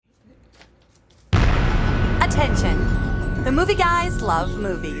Attention. The movie guys love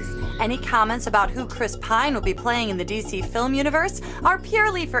movies. Any comments about who Chris Pine will be playing in the DC film universe are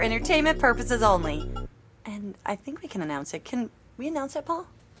purely for entertainment purposes only. And I think we can announce it. Can we announce it, Paul?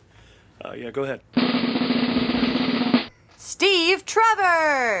 Yeah, go ahead. Steve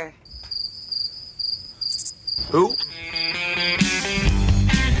Trevor! Who?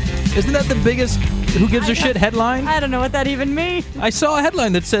 Isn't that the biggest who gives a shit headline? I don't know what that even means. I saw a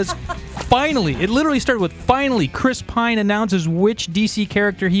headline that says, finally. It literally started with, finally, Chris Pine announces which DC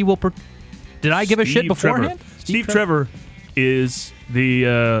character he will... Did I give a shit beforehand? Steve Trevor is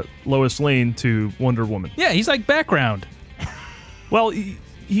the Lois Lane to Wonder Woman. Yeah, he's like background. Well,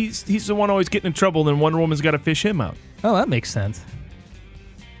 he's the one always getting in trouble, and Wonder Woman's got to fish him out. Oh, that makes sense.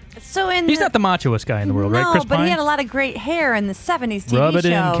 So he's not the machoest guy in the world, right, Chris Pine? No, but he had a lot great hair in the 70s TV rub it show,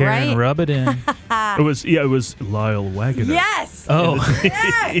 in, Karen, right? Rub it in. It was Lyle Waggoner. Yes! Oh.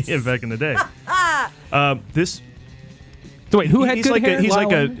 Yes! Yeah, back in the day. So wait, who had good hair? He's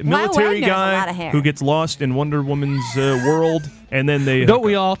like a military Wagner's guy a lot of hair. who gets lost in Wonder Woman's world, and then they Don't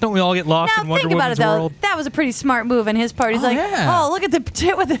we all get lost in Wonder Woman's world? That was a pretty smart move on his part. He's look at the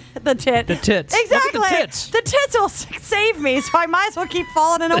tit with the tit. The tits. Exactly. Look at the tits. The tits will save me, so I might as well keep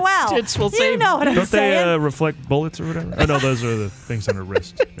falling in a well. The tits will save me. You know what I'm Don't saying? they reflect bullets or whatever? Oh, no, those are the things on her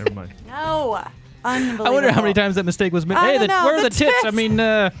wrist. Never mind. No. Unbelievable. I wonder how many times that mistake was made. I Hey, don't know, where are the the tits? tits. I mean,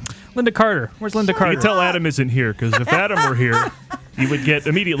 Linda Carter. Where's Linda Carter? You can tell Adam isn't here, because if Adam were here, you would get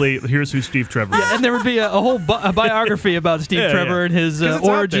immediately, here's who Steve Trevor is. Yeah, and there would be a whole biography about Steve Trevor and his 'Cause it's out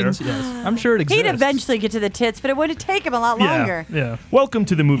origins. there. Yes, I'm sure it exists. He'd eventually get to the tits, but it would take him a lot longer. Yeah. Welcome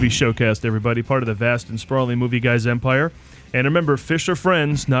to the Movie Showcast, everybody, part of the vast and sprawling Movie Guys empire. And remember, fish are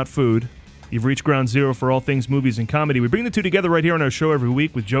friends, not food. You've reached ground zero for all things movies and comedy. We bring the two together right here on our show every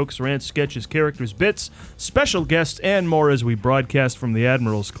week with jokes, rants, sketches, characters, bits, special guests, and more as we broadcast from the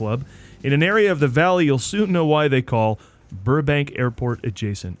Admirals Club in an area of the valley you'll soon know why they call Burbank Airport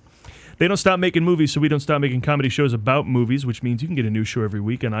adjacent. They don't stop making movies, so we don't stop making comedy shows about movies, which means you can get a new show every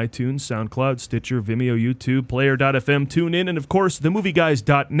week on iTunes, SoundCloud, Stitcher, Vimeo, YouTube, Player.fm, TuneIn, and of course,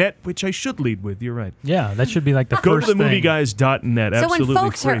 themovieguys.net, which I should lead with. You're right. Yeah, that should be like the Go first to thing. themovieguys.net. So Absolutely when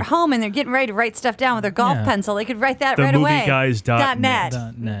folks free. are at home and they're getting ready to write stuff down with their golf pencil, they could write that right away.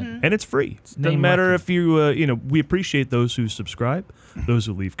 Themovieguys.net. .net. And it's free. It doesn't matter if you, we appreciate those who subscribe, those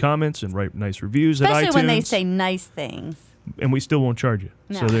who leave comments and write nice reviews at iTunes. Especially when they say nice things. And we still won't charge you.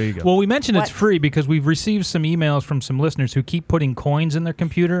 No. So there you go. Well, we mentioned it's free because we've received some emails from some listeners who keep putting coins in their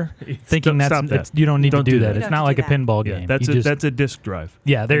computer, thinking Stop that. you don't need to do that. You It's don't not do like a that. pinball Yeah, game. that's a disk drive.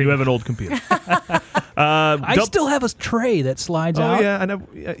 Yeah, there you you have an old computer. I still have a tray that slides out. Oh, yeah, I know.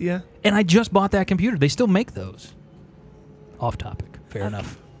 Yeah. And I just bought that computer. They still make those. Off topic. Fair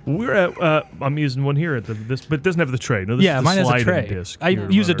enough. We're at, I'm using one here, but it doesn't have the tray. No, this is the mine has a sliding tray. disc. I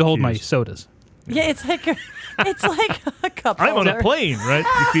You're use it to hold my accused. sodas. Yeah, it's like a cup I'm on holder. a plane, right?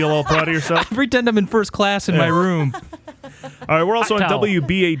 You feel all proud of yourself? I pretend I'm in first class in my room. All right, we're also on Hot towel.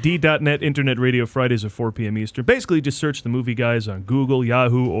 WBAD.net, Internet Radio, Fridays at 4 p.m. Eastern. Basically, just search the Movie Guys on Google,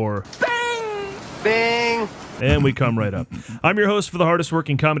 Yahoo, or Bing! and we come right up. I'm your host for the hardest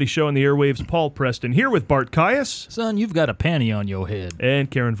working comedy show on the airwaves, Paul Preston, here with Bart Caius Son, you've got a panty on your head. and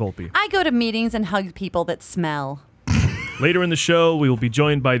Karen Volpe. I go to meetings and hug people that smell. Later in the show, we will be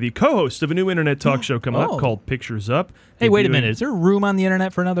joined by the co-host of a new internet talk show coming up Oh. called Pictures Up. Hey, wait a Debuting- minute. Is there room on the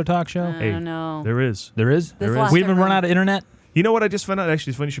internet for another talk show? I don't know. There is. There is? There's is. lots We of haven't run room. out of internet? You know what I just found out?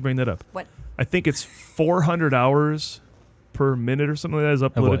 Actually, it's funny you should bring that up. What? I think it's 400 hours per minute or something like that is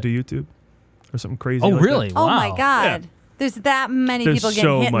uploaded what? to YouTube or something crazy Oh, like really? that. Oh my Wow. God. Yeah. There's that many There's people so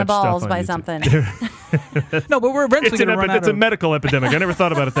getting hit in the much stuff balls on by YouTube. something. No, but we're eventually going to run out It's a of... medical epidemic. I never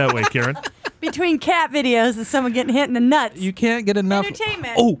thought about it that way, Karen. Between cat videos and someone getting hit in the nuts. You can't get enough...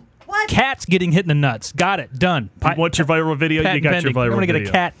 Entertainment. Oh, What? cats getting hit in the nuts. Got it. Done. What's your viral video? You got your viral I'm going to get video.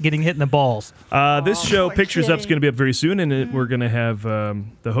 a cat getting hit in the balls. This show, poor Pictures Up, is kitty. going to be up very soon, and we're going to have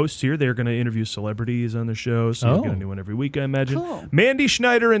the hosts here. They're going to interview celebrities on the show, so you'll get a new one every week, I imagine. Cool. Mandy,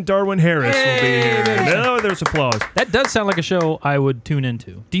 Schneider, and Darwin Harris will be here. No, there's applause. That does sound like a show I would tune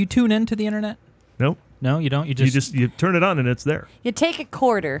into. Do you tune into the internet? No, No, you don't? you turn it on and it's there. You take a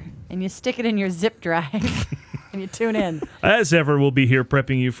quarter and you stick it in your zip drive and you tune in. As ever, we'll be here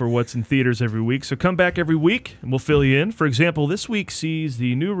prepping you for what's in theaters every week. So come back every week, and we'll fill you in. For example, this week sees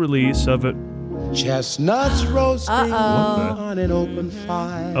the new release of it. Chestnuts roasting on an open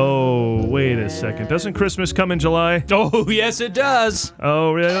fire. Oh, wait a second. Doesn't Christmas come in July? Oh, yes, it does.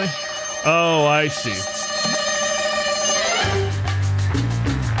 Oh, really? Oh, I see.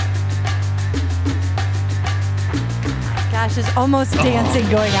 gosh, there's almost dancing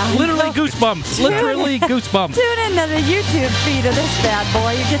going on. Literally goosebumps. Literally goosebumps. Tune into the YouTube feed of this bad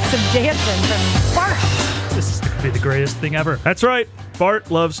boy. You get some dancing from Bart. This is going to be the greatest thing ever. That's right. Bart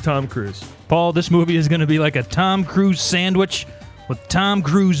loves Tom Cruise. Paul, this movie is going to be like a Tom Cruise sandwich with Tom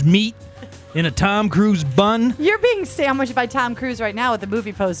Cruise meat in a Tom Cruise bun. You're being sandwiched by Tom Cruise right now with the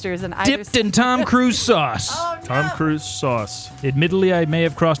movie posters. And Dipped in Tom Cruise sauce. Oh, no. Tom Cruise sauce. Admittedly, I may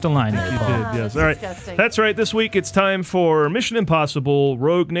have crossed a line there, You Paul. did, yes. All right. disgusting. That's right. This week it's time for Mission Impossible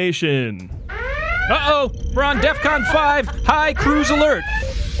Rogue Nation. Uh-oh, we're on DEFCON 5, high cruise alert.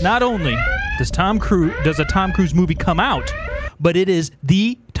 Not only does a Tom Cruise movie come out, but it is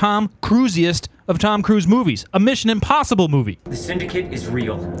the Tom Cruisiest of Tom Cruise movies, a Mission Impossible movie. The syndicate is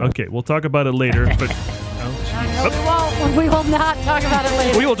real. Okay, we'll talk about it later, but We will not talk about it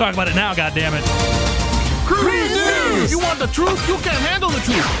later. We will talk about it now, goddammit. Cruise news! You want the truth? You can't handle the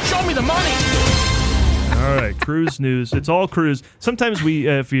truth. Show me the money. all right, cruise news. It's all cruise. Sometimes we,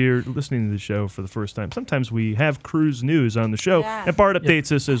 if you're listening to the show for the first time, sometimes we have cruise news on the show, Yeah. and Bart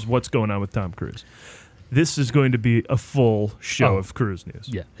updates us as what's going on with Tom Cruise. This is going to be a full show Oh. of cruise news.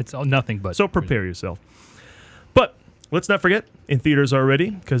 Yeah, it's all nothing but. So prepare yourself. But let's not forget, in theaters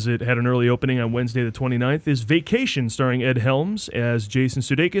already, because it had an early opening on Wednesday the 29th, is Vacation, starring Ed Helms as Jason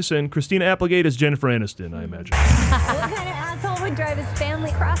Sudeikis and Christina Applegate as Jennifer Aniston, I imagine. What kind of asshole would drive his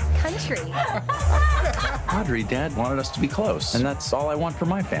family cross country? Audrey, Dad wanted us to be close, and that's all I want for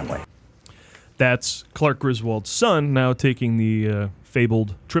my family. That's Clark Griswold's son now taking the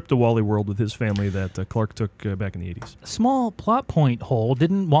fabled trip to Wally World with his family that Clark took back in the 80s. Small plot point hole.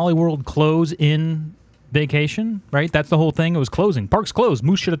 Didn't Wally World close in Vacation? Right? That's the whole thing. It was closing. Park's closed.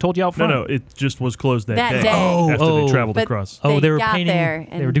 Moose should have told you out front. No, it just was closed that That day. day. After Oh. they traveled But across. Oh, they were got painting. there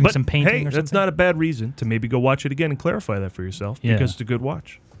They were and- doing But some painting hey, or something. that's not a bad reason to maybe go watch it again and clarify that for yourself, Yeah. because it's a good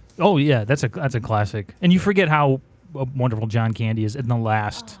watch. Oh yeah, that's a classic. And you forget how wonderful John Candy is in the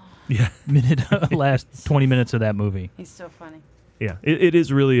last Yeah. last 20 minutes of that movie. He's so funny. Yeah, it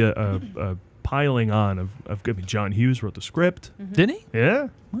is really a piling on of I mean, John Hughes wrote the script. Did he? Yeah.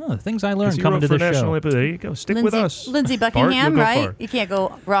 Well, the things I 'Cause learned he coming wrote to for the National show. Lampoon. There you go. Stick with us. Lindsay Bart, Buckingham, you'll go right? far. You can't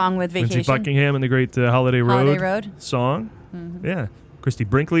go wrong with Vacation. Lindsay Buckingham and the great Holiday Road, Holiday Road. song. Yeah. Christy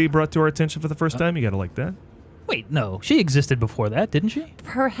Brinkley brought to our attention for the first time. You got to like that. Wait, no, she existed before that, didn't she?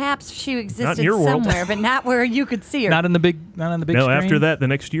 Perhaps she existed your world. somewhere, but not where you could see her. Not on the big No, screen. after that, the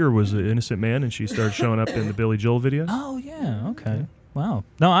next year was Innocent Man, and she started showing up in the Billy Joel videos. Oh yeah, okay. Wow.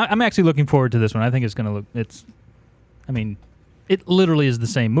 No, I'm actually looking forward to this one. I think it's gonna look. I mean, it literally is the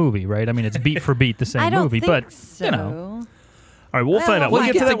same movie, right? I mean, it's beat for beat the same I don't movie, think but so. you know. All right, we'll Well, find out. we'll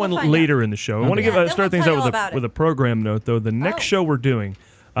We'll get find to out. that one We'll find later in the show. I want to Yeah, then start we'll things tell out you all about with it. a program note, though. The next show we're doing,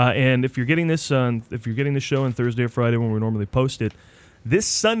 and if you're getting this show on Thursday or Friday when we normally post it, this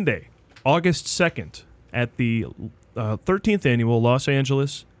Sunday, August 2nd, at the 13th annual Los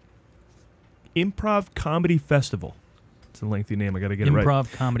Angeles Improv Comedy Festival. It's a lengthy name. I got to get it right.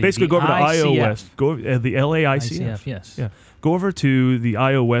 Improv comedy. Basically, go over to ICF. IO West. Go the LAICF. ICF, yes. Yeah. Go over to the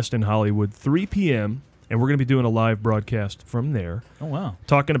IO West in Hollywood, 3 p.m., and we're going to be doing a live broadcast from there, Oh wow.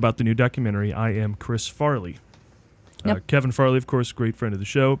 talking about the new documentary, I Am Chris Farley. Yep. Kevin Farley, of course, great friend of the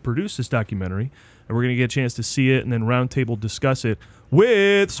show, produced this documentary, and we're going to get a chance to see it and then roundtable discuss it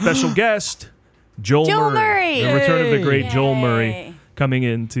with special guest Joel Murray. The return of the great Joel Yay. Murray coming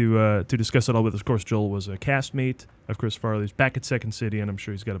in to discuss it all with us. Of course, Joel was a castmate of Chris Farley's back at Second City, and I'm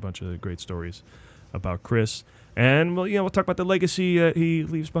sure he's got a bunch of great stories about Chris. And we'll talk about the legacy he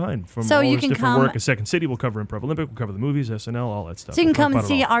leaves behind from So all you his can different come- work at Second City. We'll cover Improv Olympic, we'll cover the movies, SNL, all that stuff. So you can We'll talk come and about it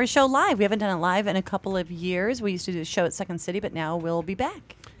see all. our show live. We haven't done it live in a couple of years. We used to do a show at Second City, but now we'll be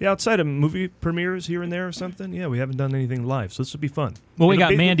back. Yeah, outside of movie premieres here and there or something. Yeah, we haven't done anything live, so this will be fun. Well, we It'll got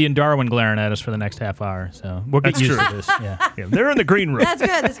be- Mandy and Darwin glaring at us for the next half hour, so we'll get That's used true. to this. Yeah. Yeah, they're in the green room. That's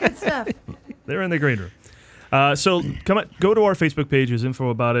good. That's good stuff. They're in the green room. So come on, go to our Facebook page. There's info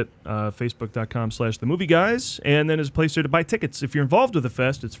about it, facebook.com/themovieguys. And then there's a place there to buy tickets. If you're involved with the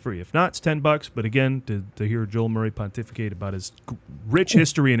fest, it's free. If not, it's $10. But again, to hear Joel Murray pontificate about his rich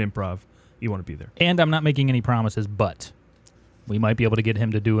history in improv, you want to be there. And I'm not making any promises, but we might be able to get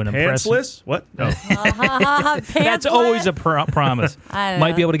him to do an impression. Pantsless? What? No. That's always a promise. I don't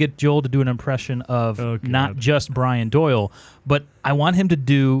Might know. be able to get Joel to do an impression of Oh, God. not just Brian Doyle, but I want him to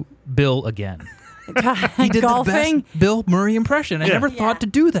do Bill again. He did Golfing. the best Bill Murray impression. I Yeah. never thought to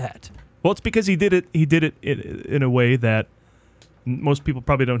do that. Well, it's because he did it in a way that most people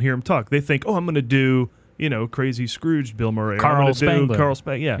probably don't hear him talk. They think, oh, I'm going to do, crazy Scrooge Bill Murray. or I'm Carl gonna do Spangler. Carl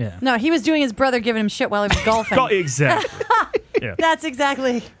Spangler. Yeah. Yeah. No, he was doing his brother giving him shit while he was golfing. Exactly. Yeah. That's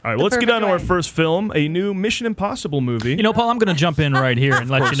exactly. All right, well, let's get on to our first film, a new Mission Impossible movie. You know, Paul, I'm going to jump in right here and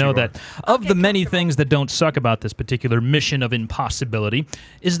let you know that of the many things that don't suck about this particular Mission of Impossibility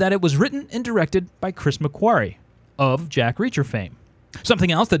is that it was written and directed by Chris McQuarrie of Jack Reacher fame.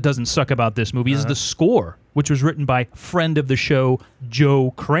 Something else that doesn't suck about this movie is the score, which was written by friend of the show,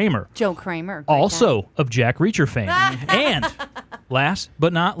 Joe Kramer. Joe Kramer. Great Also guy. of Jack Reacher fame. And last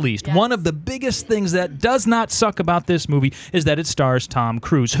but not least, one of the biggest things that does not suck about this movie is that it stars Tom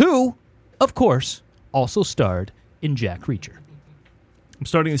Cruise, who, of course, also starred in Jack Reacher. I'm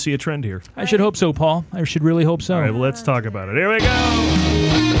starting to see a trend here. I should hope so, Paul. I should really hope so. All right, well, let's talk about it. Here we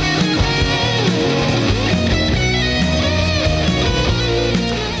go.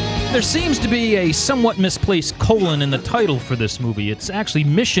 There seems to be a somewhat misplaced colon in the title for this movie. It's actually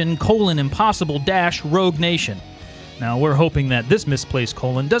Mission: Impossible - Rogue Nation. Now, we're hoping that this misplaced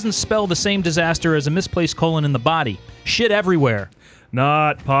colon doesn't spell the same disaster as a misplaced colon in the body. Shit everywhere.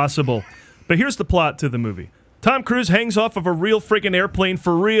 Not possible. But here's the plot to the movie. Tom Cruise hangs off of a real friggin' airplane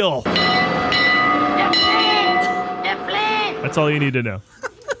for real. That's all you need to know.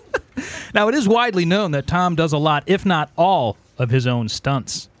 Now, it is widely known that Tom does a lot, if not all, of his own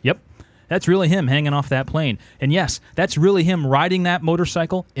stunts. Yep, that's really him hanging off that plane. And yes, that's really him riding that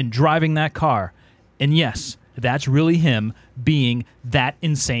motorcycle and driving that car. And yes, that's really him being that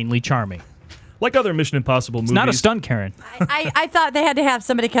insanely charming. Like other Mission Impossible movies. It's not a stunt, Karen. I thought they had to have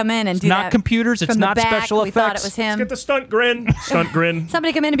somebody come in and do that. Not computers. It's from the not back. special We effects. thought it was him. Get the stunt grin. Stunt grin.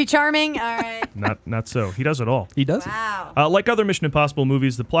 Somebody come in and be charming. All right. Not so. He does it all. He does. Wow. Like other Mission Impossible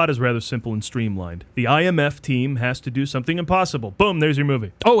movies, the plot is rather simple and streamlined. The IMF team has to do something impossible. Boom, there's your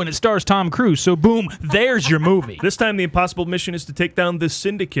movie. Oh, and it stars Tom Cruise, so boom, there's your movie. This time the impossible mission is to take down the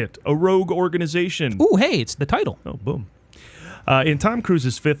Syndicate, a rogue organization. Ooh, hey, it's the title. Oh, boom. In Tom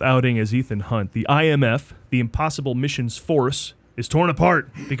Cruise's fifth outing as Ethan Hunt, the IMF, the Impossible Missions Force, is torn apart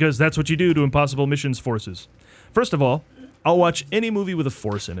because that's what you do to Impossible Missions forces. First of all, I'll watch any movie with a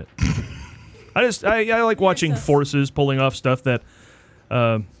force in it. I like watching forces pulling off stuff that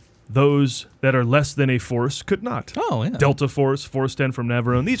those that are less than a force could not. Oh, yeah. Delta Force, Force 10 from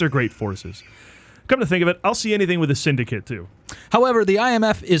Navarone, these are great forces. Come to think of it, I'll see anything with a Syndicate, too. However, the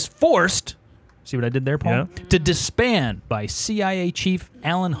IMF is forced, see what I did there, Paul? Yeah. To disband by CIA Chief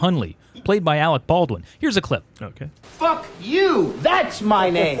Alan Hunley, played by Alec Baldwin. Here's a clip. Okay. Fuck you! That's my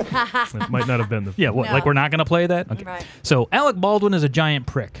name! That might not have been the... Yeah, what, No. like we're not going to play that? Okay. Right. So, Alec Baldwin is a giant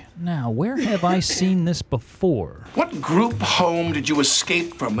prick. Now, where have I seen this before? What group home did you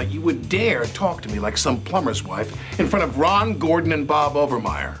escape from that you would dare talk to me like some plumber's wife in front of Ron Gordon and Bob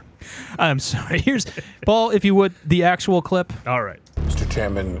Overmeyer? I'm sorry. Here's, Paul, if you would, the actual clip. All right. Mr.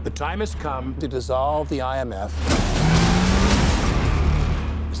 Chairman, the time has come to dissolve the IMF.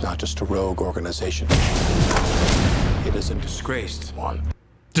 It's not just a rogue organization. It is a disgraced one.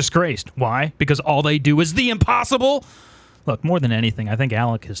 Disgraced. Why? Because all they do is the impossible? Look, more than anything, I think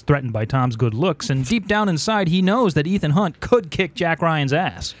Alec is threatened by Tom's good looks, and deep down inside, he knows that Ethan Hunt could kick Jack Ryan's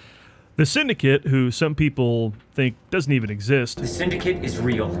ass. The Syndicate, who some people think doesn't even exist, The Syndicate is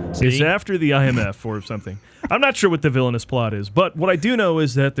real. is after the IMF or something. I'm not sure what the villainous plot is, but what I do know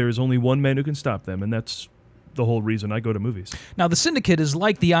is that there's only one man who can stop them, and that's the whole reason I go to movies. Now, the Syndicate is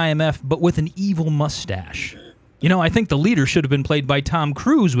like the IMF, but with an evil mustache. You know, I think the leader should have been played by Tom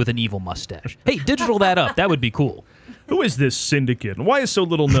Cruise with an evil mustache. Hey, digital that up. That would be cool. Who is this Syndicate, and why is so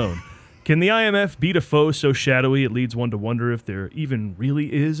little known? Can the IMF beat a foe so shadowy it leads one to wonder if there even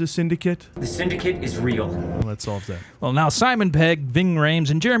really is a syndicate? The Syndicate is real. Well, that solves that. Well, now Simon Pegg, Ving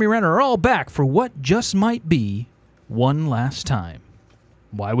Rhames, and Jeremy Renner are all back for what just might be one last time.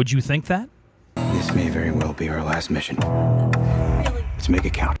 Why would you think that? This may very well be our last mission. Let's make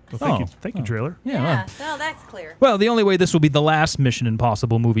it count. Well, thank you. Thank you, trailer. Yeah. No, that's clear. Well, the only way this will be the last Mission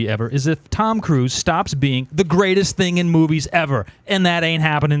Impossible movie ever is if Tom Cruise stops being the greatest thing in movies ever, and that ain't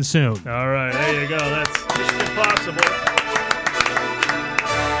happening soon. All right, there you go. That's Mission Impossible.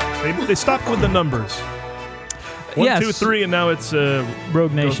 They stopped with the numbers. 1, Yes. 2, 3, and now it's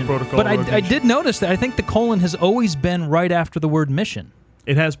Rogue Nation. Ghost Protocol, But Rogue I Nation. did notice that I think the colon has always been right after the word mission.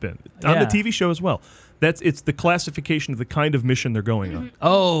 It has been on Yeah. the TV show as well. It's the classification of the kind of mission they're going on.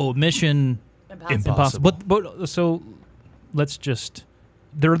 Oh, Mission Impossible. But so let's just,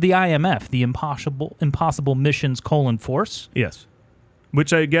 they're the IMF, the Impossible Missions Force. Yes,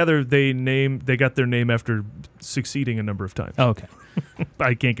 which I gather they got their name after succeeding a number of times. Okay.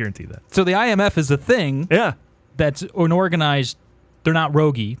 I can't guarantee that. So the IMF is a thing. Yeah. That's an organized. They're not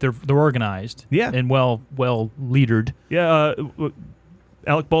roguey. They're organized. Yeah. And well leadered. Yeah.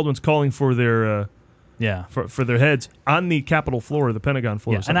 Alec Baldwin's calling for their Yeah. for their heads on the Capitol floor, the Pentagon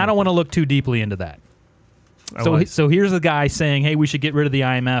floor. Yeah. And I don't want to look too deeply into that. So here's the guy saying, "Hey, we should get rid of the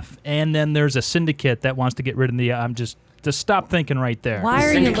IMF," and then there's a syndicate that wants to get rid of the. I'm just stop thinking right there. Why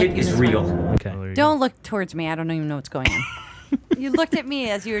are you looking? Is real. Okay. Don't look towards me. I don't even know what's going on. You looked at me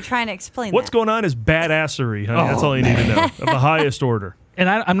as you were trying to explain. What's going on is badassery, honey. That's all you need to know of the highest order. And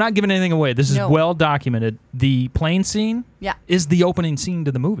I'm not giving anything away. This is well documented. The plane scene is the opening scene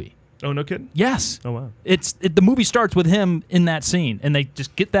to the movie. Oh, no kidding? Yes. Oh, wow. The movie starts with him in that scene, and they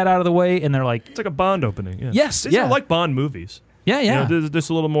just get that out of the way, and they're like... It's like a Bond opening, yeah. Yes, These are like Bond movies. Yeah, yeah. You know, there's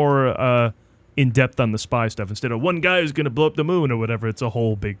a little more in-depth on the spy stuff. Instead of one guy who's going to blow up the moon or whatever, it's a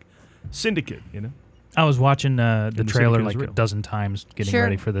whole big syndicate, you know? I was watching the trailer like a real. dozen times getting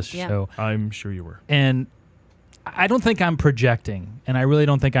ready for this show. I'm sure you were. And I don't think I'm projecting, and I really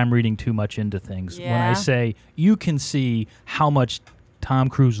don't think I'm reading too much into things when I say you can see how much Tom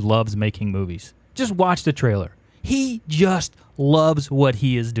Cruise loves making movies. Just watch the trailer. He just loves what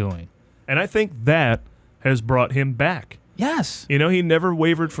he is doing. And I think that has brought him back. Yes. You know, he never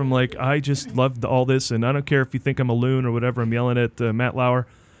wavered from like, I just loved all this, and I don't care if you think I'm a loon or whatever. I'm yelling at Matt Lauer.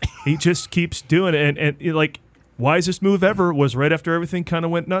 He just keeps doing it. And like, wisest move ever was right after everything kind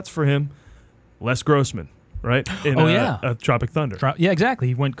of went nuts for him, Les Grossman, right? In, Tropic Thunder. Yeah, exactly.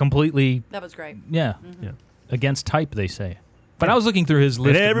 He went completely... That was great. Yeah. Mm-hmm. Yeah. Against type, they say. But I was looking through his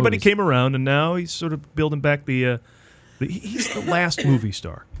list. And everybody of movies. came around, and now he's sort of building back he's the last movie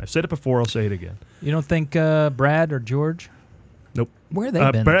star. I've said it before. I'll say it again. You don't think Brad or George? Nope. Where have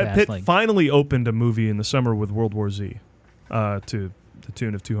they been? Brad Pitt finally opened a movie in the summer with World War Z, to the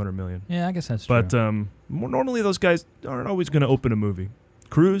tune of $200 million. Yeah, I guess that's true. But normally those guys aren't always going to open a movie.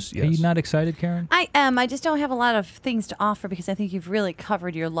 Cruise, yes. Are you not excited, Karen? I am. I just don't have a lot of things to offer because I think you've really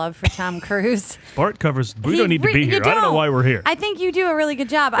covered your love for Tom Cruise. Bart covers. We don't need to be here. I don't know why we're here. I think you do a really good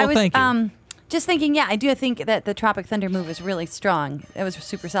job. Well, I was thank you. Just thinking, I do think that the Tropic Thunder move was really strong. It was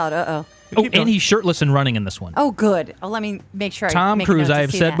super solid. Oh, and he's shirtless and running in this one. Oh, good. Oh, let me make sure. Tom Cruise, I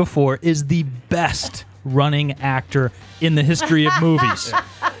have said before, is the best running actor in the history of movies.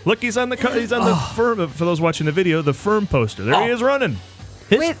 Look, he's on the Firm. For those watching the video, the Firm poster. There he is running.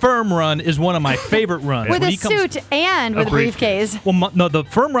 His Firm run is one of my favorite runs. With a suit and with a briefcase. Well, no, the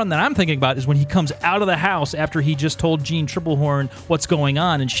Firm run that I'm thinking about is when he comes out of the house after he just told Jean Triplehorn what's going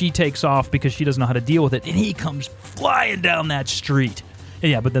on, and she takes off because she doesn't know how to deal with it, and he comes flying down that street.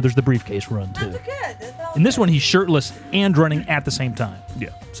 Yeah, but then there's the briefcase run, too. That's good. In this one, he's shirtless and running at the same time. Yeah.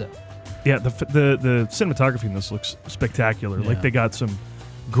 So. Yeah, the cinematography in this looks spectacular. Yeah. Like, they got some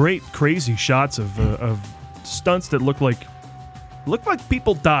great, crazy shots of stunts that look like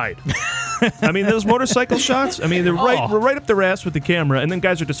people died. I mean, those motorcycle shots, I mean, we're right up their ass with the camera, and then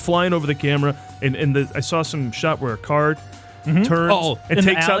guys are just flying over the camera, and I saw some shot where a car turns and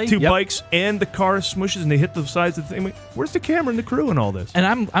takes out two bikes, and the car smushes, and they hit the sides of the thing. Where's the camera and the crew and all this? And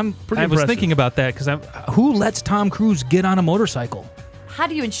I was thinking about that, because who lets Tom Cruise get on a motorcycle? How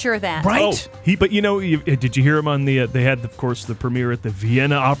do you ensure that? Right. But you know, did you hear him on the, they had, of course, the premiere at the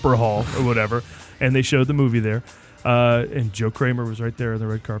Vienna Opera Hall or whatever, and they showed the movie there. And Joe Kramer was right there on the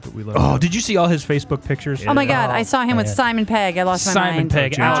red carpet. We loved him. Did you see all his Facebook pictures? Oh my God, I saw him with Simon Pegg. I lost my mind. Simon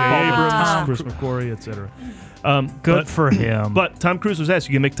Pegg, J.J. Abrams, Chris McQuarrie, etc. Good for him. But Tom Cruise was asked,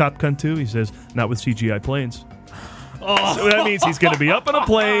 "You can make Top Gun 2?" He says, "Not with CGI planes." So that means he's going to be up in a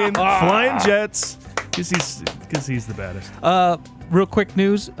plane, flying jets, because he's the baddest. Real quick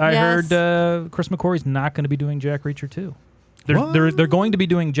news. I heard Chris McQuarrie's not going to be doing Jack Reacher 2. They're going to be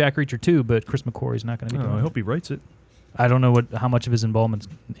doing Jack Reacher 2, but Chris McQuarrie's not going to be doing it. I hope he writes it. I don't know how much of his involvement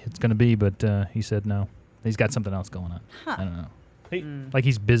it's going to be, but he said no. He's got something else going on. I don't know. Hey. Like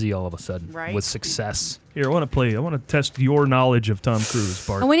he's busy all of a sudden with success. Here, I want to test your knowledge of Tom Cruise,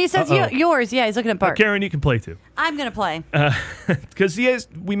 Bart. And when he says yours, he's looking at Bart. Karen, you can play too. I'm going to play. Because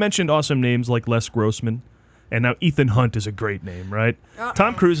we mentioned awesome names like Les Grossman, and now Ethan Hunt is a great name, right?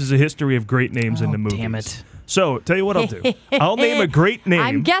 Tom Cruise has a history of great names in the movies. Damn it. So, tell you what I'll do. I'll name a great name.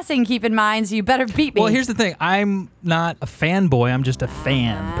 I'm guessing, keep in mind, so you better beat me. Well, here's the thing. I'm not a fanboy. I'm just a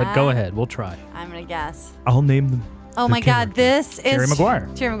fan. But go ahead. We'll try. I'm going to guess. I'll name them. Oh, my God. This is... Jerry Maguire.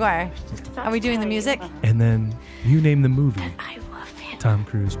 Jerry Maguire. Are we doing the music? And then you name the movie. Tom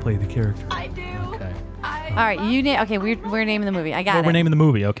Cruise play the character. I do. Okay. All right, you name... Okay, we're naming the movie. I got it. We're naming the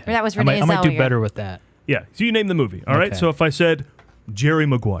movie. Okay. That was Renee I might do Zellweger. better with that. Yeah, so you name the movie. All right, so if I said Jerry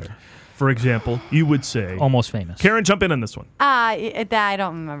Maguire, for example, you would say... Almost Famous. Karen, jump in on this one. I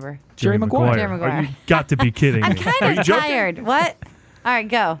don't remember. Jerry Maguire. Jerry Maguire. You got to be kidding I'm me. kind of tired. What? All right,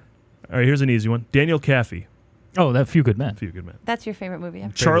 go. All right, here's an easy one. Daniel Kaffee. Oh, that Few Good Men. Few Good Men. That's your favorite movie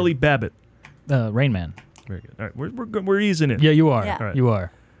ever? Charlie Babbitt. Rain Man. Very good. All right, we're easing it. Yeah, you are. Yeah. All right. You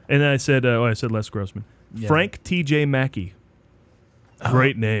are. And then I said Les Grossman. Yeah. Frank T.J. Mackey.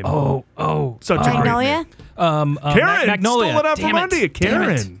 Great name. Such a great Magnolia? name. Karen! Magnolia. Stole it out from Damn it. under you. Damn it.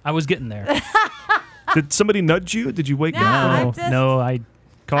 Karen. I was getting there. Did somebody nudge you? Did you wake No, up? I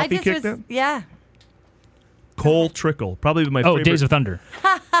Coffee just kicked was, in? yeah. Cole Trickle. Probably my favorite. Days of Thunder.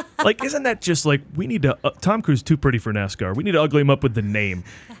 Like, isn't that just like, we need to, Tom Cruise too pretty for NASCAR. We need to ugly him up with the name.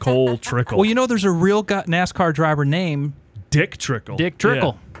 Cole Trickle. Well, you know, there's a real NASCAR driver name. Dick Trickle. Dick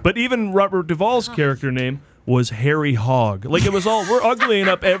Trickle. Yeah. But even Robert Duvall's character name was Harry Hogg. Like, it was all, we're uglying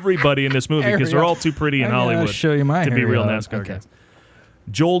up everybody in this movie because they're all too pretty in Hollywood I'll show you my to be Harry real Hogg. NASCAR Okay. guys.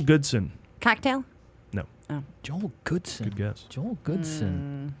 Joel Goodson. Cocktail? No. Joel Goodson. Good guess. Joel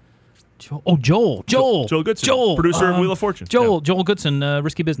Goodson. Joel Goodson. Joel. Producer of Wheel of Fortune. Joel Goodson,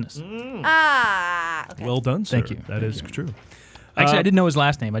 Risky Business. Okay. Well done, sir. Thank you. That is true. Actually, I didn't know his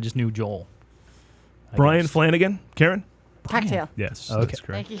last name. I just knew Joel. Brian Flanagan. Karen? Cocktail. Yes, Okay. that's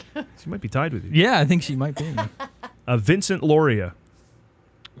correct. Thank you. She might be tied with you. Yeah, I think she might be. Vincent Loria.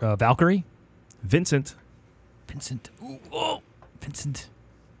 Valkyrie? Vincent. Vincent. Ooh, oh, Vincent.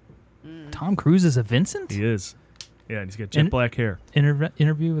 Tom Cruise is a Vincent? He is. Yeah, and he's got jet black hair.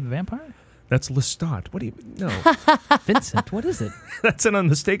 Interview with a Vampire? That's Lestat. What do you... No. Vincent, what is it? That's an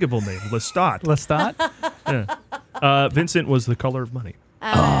unmistakable name. Lestat. Lestat? Yeah. Vincent was The Color of Money.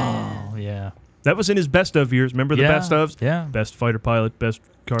 Oh, yeah. That was in his best of years. Remember the best ofs? Yeah. Best fighter pilot, best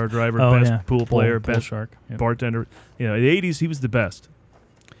car driver, best pool player, best shark, bartender. You know, in the 80s, he was the best.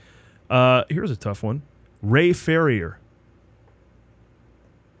 Here's a tough one. Ray Ferrier.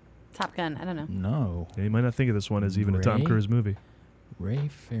 Top Gun. I don't know. No. Yeah, you might not think of this one as even a Tom Ray? Cruise movie. Ray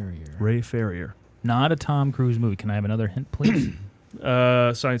Ferrier. Ray Ferrier. Not a Tom Cruise movie. Can I have another hint, please?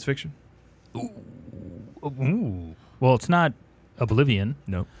 Science fiction. Ooh. Well, it's not Oblivion.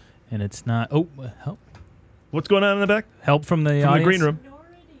 No. And it's not... help. What's going on in the back? Help from the From audience? the green room.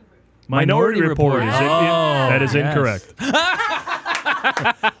 Minority Report. That is yes. incorrect.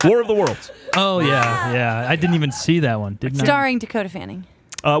 War of the Worlds. Oh, yeah. I didn't even see that one. Starring Dakota Fanning.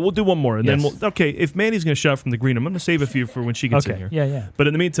 We'll do one more, and then Yes. we'll... Okay, if Mandy's going to shout from the green room, I'm going to save a few for when she gets in here. Yeah. But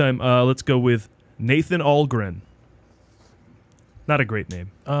in the meantime, let's go with Nathan Algren. Not a great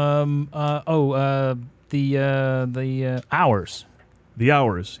name. The Hours. The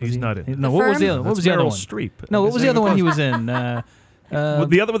Hours. He's not in. No, what was the other? What was the other Meryl one? Streep. No, what Isn't was the that other one close? he was in? Well,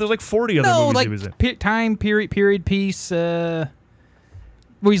 the other one, there's like 40 other movies he was in. Time period piece. Where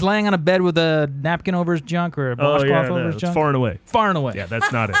he's laying on a bed with a napkin over his junk or a washcloth over his it's junk. Far and Away. Far and Away. Yeah,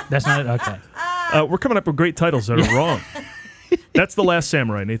 that's not it. That's not it. Okay. We're coming up with great titles that are wrong. That's The Last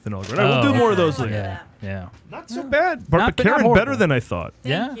Samurai, Nathan Algren. All right, we'll do more of those later. Yeah. Not so bad. Not But Karen, horrible. better than I thought.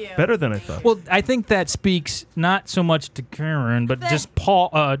 Yeah. Better than I thought. Well, I think that speaks not so much to Karen, but just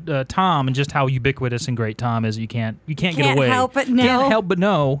Tom, and just how ubiquitous and great Tom is. You can't get away. Help but no. Can't help but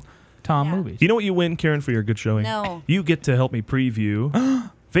know Tom movies. You know what you win, Karen, for your good showing? No. You get to help me preview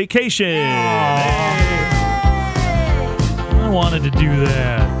Vacation. I wanted to do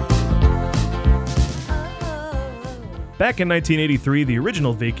that. Back in 1983, the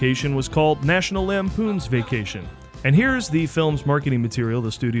original Vacation was called National Lampoon's Vacation. And here's the film's marketing material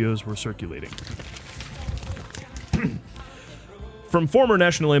the studios were circulating. From former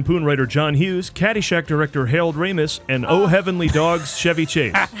National Lampoon writer John Hughes, Caddyshack director Harold Ramis, and Oh Heavenly Dogs Chevy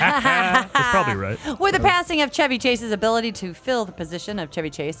Chase. That's probably right. With the passing of Chevy Chase's ability to fill the position of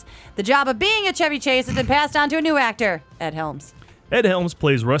Chevy Chase, the job of being a Chevy Chase has been passed on to a new actor, Ed Helms. Ed Helms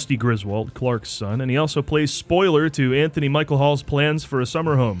plays Rusty Griswold, Clark's son, and he also plays spoiler to Anthony Michael Hall's plans for a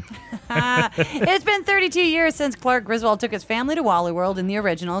summer home. It's been 32 years since Clark Griswold took his family to Wally World in the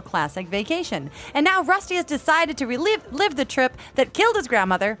original classic Vacation. And now Rusty has decided to live the trip that killed his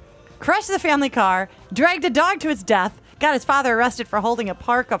grandmother, crushed the family car, dragged a dog to its death, got his father arrested for holding a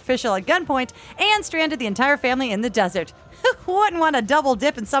park official at gunpoint, and stranded the entire family in the desert. Who wouldn't want to double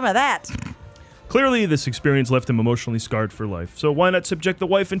dip in some of that? Clearly, this experience left him emotionally scarred for life, so why not subject the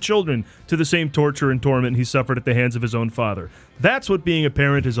wife and children to the same torture and torment he suffered at the hands of his own father? That's what being a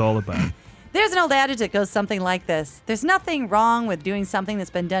parent is all about. There's an old adage that goes something like this. There's nothing wrong with doing something that's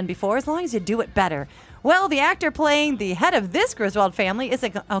been done before as long as you do it better. Well, the actor playing the head of this Griswold family is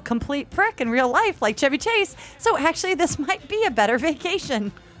a complete prick in real life, like Chevy Chase, so actually this might be a better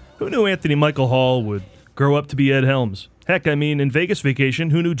vacation. Who knew Anthony Michael Hall would grow up to be Ed Helms? Heck, I mean, in Vegas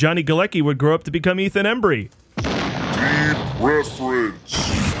Vacation, who knew Johnny Galecki would grow up to become Ethan Embry? Deep reference.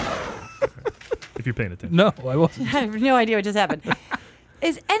 If you're paying attention. No, I wasn't. I have no idea what just happened.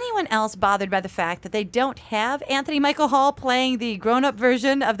 Is anyone else bothered by the fact that they don't have Anthony Michael Hall playing the grown-up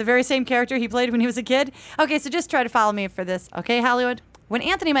version of the very same character he played when he was a kid? Okay, so just try to follow me for this, okay, Hollywood? When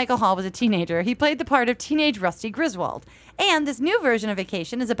Anthony Michael Hall was a teenager, he played the part of teenage Rusty Griswold. And this new version of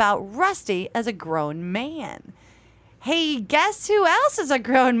Vacation is about Rusty as a grown man. Hey, guess who else is a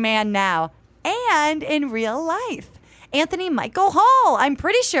grown man now? And in real life. Anthony Michael Hall. I'm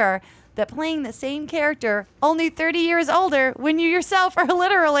pretty sure that playing the same character, only 30 years older, when you yourself are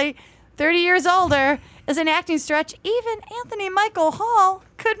literally 30 years older, is an acting stretch even Anthony Michael Hall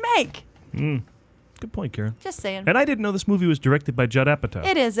could make. Good point, Karen. Just saying. And I didn't know this movie was directed by Judd Apatow.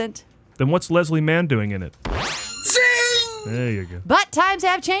 It isn't. Then what's Leslie Mann doing in it? Zing! There you go. But times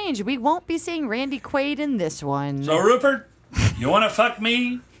have changed. We won't be seeing Randy Quaid in this one. So, Rupert, you want to fuck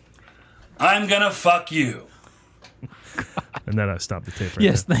me? I'm going to fuck you. And then I stopped the tape right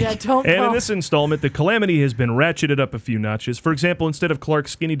Yes, there. thank you. Don't And go. in this installment, the calamity has been ratcheted up a few notches. For example, instead of Clark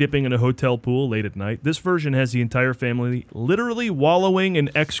skinny dipping in a hotel pool late at night, this version has the entire family literally wallowing in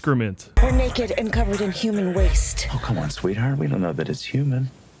excrement. We're naked and covered in human waste. Oh, come on, sweetheart. We don't know that it's human.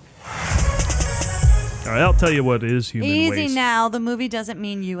 All right, I'll tell you what is human Easy waste. now. The movie doesn't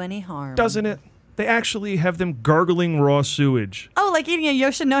mean you any harm. Doesn't it? They actually have them gargling raw sewage. Oh, like eating a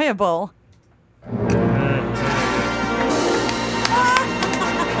Yoshinoya bowl.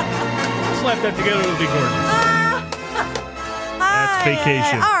 Slap that together, it'll be gorgeous. That's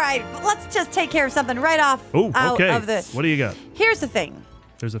vacation. All right, let's just take care of something right off Oh, out okay. of the... What do you got? Here's the thing.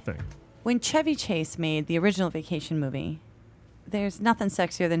 There's a thing. When Chevy Chase made the original Vacation movie, there's nothing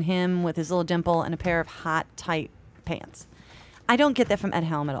sexier than him with his little dimple and a pair of hot, tight pants. I don't get that from Ed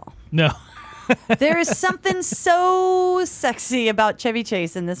Helm at all. No. There is something so sexy about Chevy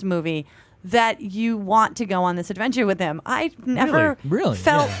Chase in this movie that you want to go on this adventure with him. I never Really?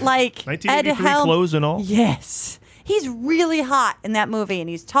 felt like Ed 1983 Helm. clothes and all? Yes. He's really hot in that movie, and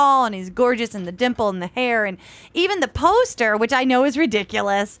he's tall, and he's gorgeous, and the dimple and the hair, and even the poster, which I know is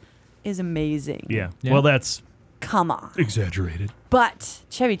ridiculous, is amazing. Yeah. Yeah. Well, that's Come on. exaggerated. But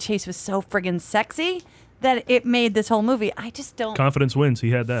Chevy Chase was so friggin' sexy that it made this whole movie. I just don't Confidence wins.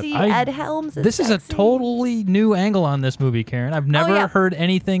 He had that. see Ed Helms as This is a sexy. totally new angle on this movie, Karen. I've never yeah. heard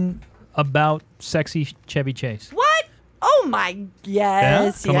anything about sexy Chevy Chase. What? Oh my,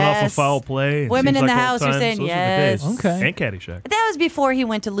 yes, Coming yes. off a foul play. It Women seems in like the old house are times. saying Those yes. Are the days. Okay. And Caddyshack. That was before he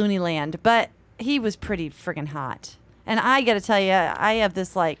went to Looney Land, but he was pretty friggin' hot. And I got to tell you, I have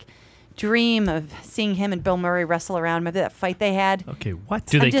this like dream of seeing him and Bill Murray wrestle around. Remember that fight they had? Okay, what?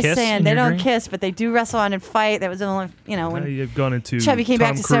 Do they I'm just kiss saying in they your don't dream? kiss, but they do wrestle on and fight. That was the only, when You've gone into Chevy came back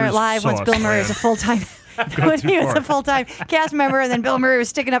Tom to Saturday Cruise Night Live once sauce, Bill Murray man. was a full-time gone too he was far. a full-time cast member, and then Bill Murray was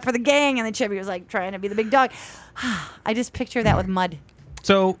sticking up for the gang, and then Chevy was like trying to be the big dog. I just picture that with mud.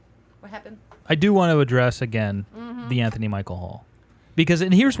 So What happened? I do want to address again the Anthony Michael Hall.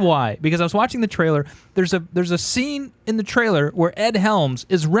 And here's why. Because I was watching the trailer. There's a scene in the trailer where Ed Helms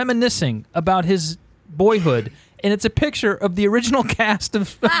is reminiscing about his boyhood, and it's a picture of the original cast of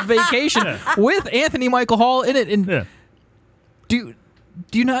Vacation with Anthony Michael Hall in it. And Yeah. do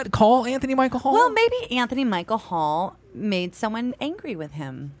you not call Anthony Michael Hall? Well, maybe Anthony Michael Hall made someone angry with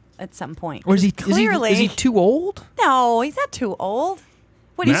him at some point. Or is he Clearly, is he too old? No, he's not too old.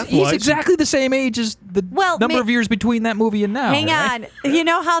 What is Math-wise, He's exactly the same age as the number of years between that movie and now. Hang right? on. You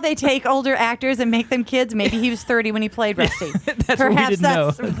know how they take older actors and make them kids? Maybe he was 30 when he played Rusty. That's what we Perhaps didn't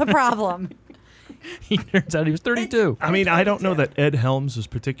that's know. the problem. He turns out he was 32. I mean, I don't know that Ed Helms is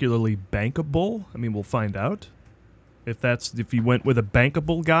particularly bankable. I mean, we'll find out if he went with a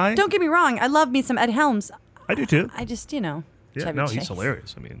bankable guy. Don't get me wrong. I love me some Ed Helms. I do too. I just, Yeah, Chevy no, Chase. he's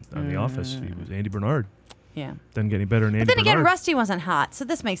hilarious. I mean, on The Office, he was Andy Bernard. Yeah. Doesn't get any better than Andy But then again, Bernard. Rusty wasn't hot, so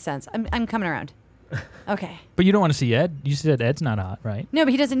this makes sense. I'm coming around. Okay. But you don't want to see Ed. You said Ed's not hot, right? No,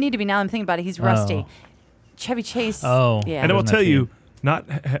 but he doesn't need to be. Now I'm thinking about it. He's Rusty. Oh. Chevy Chase. Oh. Yeah. And I will Doesn't tell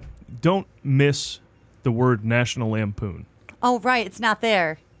have you, don't miss the word National Lampoon. Oh, right. It's not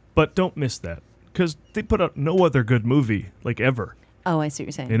there. But don't miss that. Because they put out no other good movie, like, ever. Oh, I see what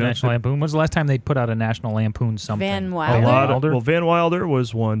you're saying. You know, National Lampoon. When's the last time they put out a National Lampoon something? Van A Wilder. lot of, Wilder? well, Van Wilder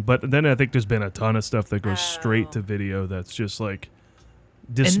was one, but then I think there's been a ton of stuff that goes straight to video that's just like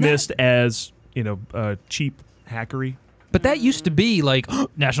dismissed as cheap hackery. But that used to be like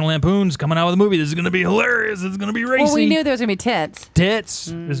National Lampoon's coming out with a movie. This is going to be hilarious. It's going to be racy. Well, we knew there was going to be tits. Tits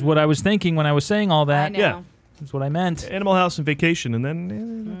is what I was thinking when I was saying all that. I know. Yeah. That's what I meant. Animal House and Vacation, and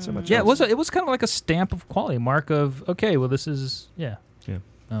then not so much. Yeah, else. it was kind of like a stamp of quality, mark of okay. Well, this is Yeah. Oh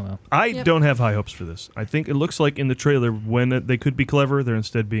well. I don't have high hopes for this. I think it looks like in the trailer when they could be clever, they're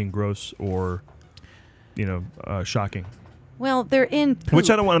instead being gross or, shocking. Well, they're in poop. Which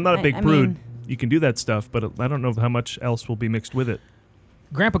I don't want. I'm not a big I prude. mean, You can do that stuff, but I don't know how much else will be mixed with it.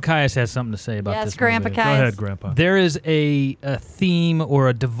 Grandpa Caius has something to say about Yes, this Grandpa movie. Go Caius. ahead, Grandpa. There is a theme or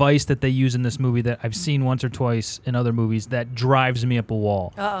a device that they use in this movie that I've seen once or twice in other movies that drives me up a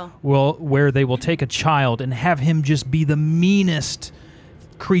wall. Uh-oh. Well, where they will take a child and have him just be the meanest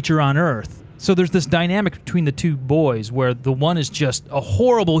creature on earth. So there's this dynamic between the two boys where the one is just a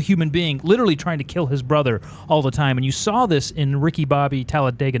horrible human being, literally trying to kill his brother all the time. And you saw this in Ricky Bobby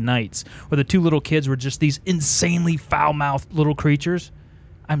Talladega Nights, where the two little kids were just these insanely foul-mouthed little creatures.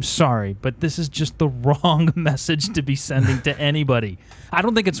 I'm sorry, but this is just the wrong message to be sending to anybody. I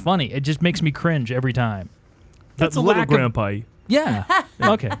don't think it's funny. It just makes me cringe every time. That's a little grandpa-y. Yeah.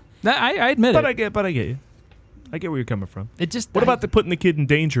 Okay. I admit but it. I get you. I get where you're coming from. What about putting the kid in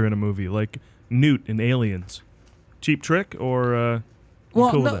danger in a movie like Newt in Aliens? Cheap trick or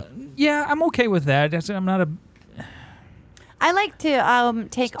well, cool no, with that? Yeah, I'm okay with that. I'm not a. I like to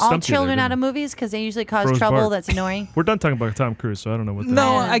take all children out of movies because they usually cause trouble. That's annoying. We're done talking about Tom Cruise, so I don't know what that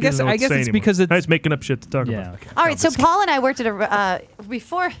No, is. I guess it's because it's... I was making up shit to talk about. Okay. All right, so Paul and I worked at a...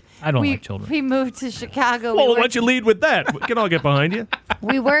 before I don't like children. We moved to Chicago. Well, why don't you lead with that? We can all get behind you.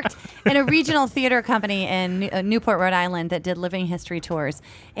 We worked in a regional theater company in Newport, Rhode Island that did living history tours.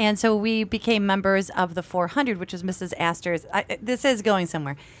 And so we became members of the 400, which was Mrs. Astor's. This is going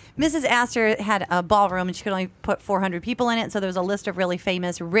somewhere. Mrs. Astor had a ballroom, and she could only put 400 people in it. So there was a list of really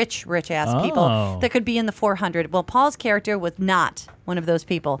famous, rich-ass people that could be in the 400. Well, Paul's character was not one of those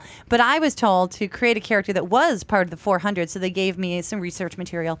people. But I was told to create a character that was part of the 400, so they gave me some research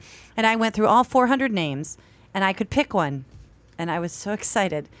material. And I went through all 400 names, and I could pick one. And I was so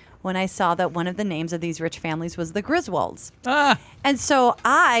excited when I saw that one of the names of these rich families was the Griswolds. And so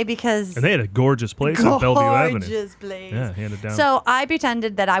because... And they had a gorgeous place on Bellevue Avenue. Gorgeous place. Yeah, handed down. So I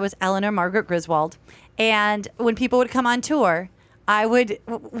pretended that I was Eleanor Margaret Griswold. And when people would come on tour,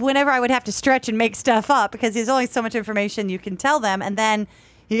 whenever I would have to stretch and make stuff up, because there's only so much information you can tell them, and then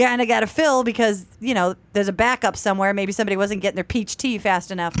you kind of got to fill because, there's a backup somewhere. Maybe somebody wasn't getting their peach tea fast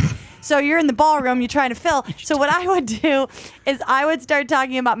enough. So you're in the ballroom, you're trying to fill. So what I would do is I would start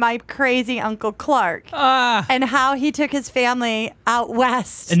talking about my crazy Uncle Clark and how he took his family out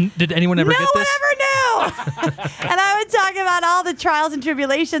west. And did anyone ever get this? No one ever knew. And I would talk about all the trials and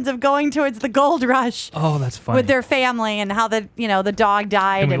tribulations of going towards the gold rush. Oh, that's funny. With their family and how the dog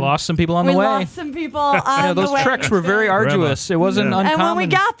died. And we lost some people on the way. We lost some people on the way. Those treks were very arduous. It wasn't uncommon. And when we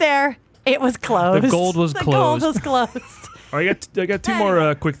got there, it was closed. The gold was closed. The gold was closed. All right, I got two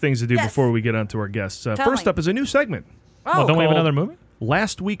more quick things to do before we get on to our guests. First up is a new segment. Don't we have another movie?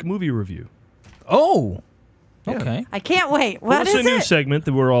 Last Week Movie Review. Oh, yeah. Okay. I can't wait. What is it? It's a new segment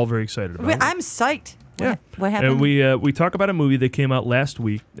that we're all very excited about. I'm psyched. Yeah. What happened? And we talk about a movie that came out last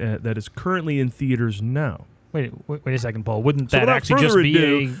week that is currently in theaters now. Wait a second, Paul. Wouldn't So that without actually just further be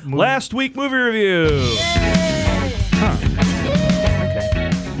ado, a movie? Last Week Movie Review?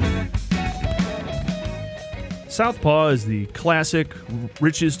 Southpaw is the classic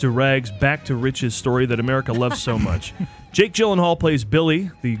riches to rags, back to riches story that America loves so much. Jake Gyllenhaal plays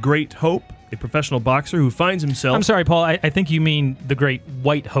Billy, the Great Hope, a professional boxer who finds himself... I'm sorry, Paul. I think you mean the Great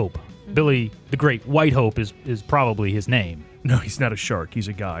White Hope. Billy, the Great White Hope is probably his name. No, he's not a shark. He's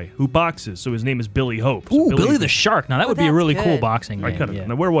a guy who boxes, so his name is Billy Hope. So Ooh, Billy the Shark. Now, that would be a really cool boxing name.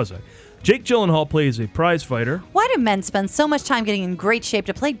 Now, where was I? Jake Gyllenhaal plays a prize fighter. Why do men spend so much time getting in great shape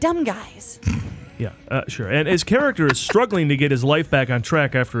to play dumb guys? Yeah, sure. And his character is struggling to get his life back on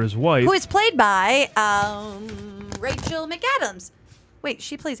track after his wife. Who is played by Rachel McAdams. Wait,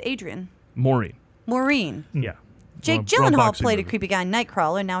 she plays Adrian. Maureen. Jake Yeah. Wrong Gyllenhaal boxing played a movie. creepy guy in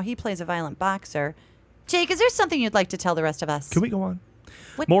Nightcrawler. Now he plays a violent boxer. Jake, is there something you'd like to tell the rest of us? Can we go on?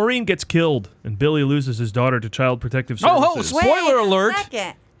 What? Maureen gets killed, and Billy loses his daughter to Child Protective Services. Spoiler alert.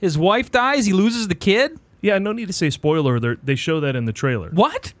 Second. His wife dies, he loses the kid? Yeah, no need to say spoiler alert. They show that in the trailer.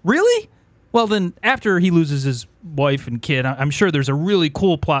 What? Really? Well, then, after he loses his wife and kid, I'm sure there's a really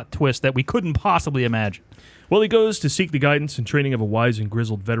cool plot twist that we couldn't possibly imagine. Well, he goes to seek the guidance and training of a wise and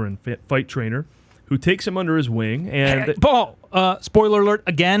grizzled veteran fight trainer who takes him under his wing. And Paul, spoiler alert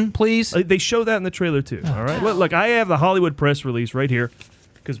again, please. They show that in the trailer, too. All right? Look, I have the Hollywood press release right here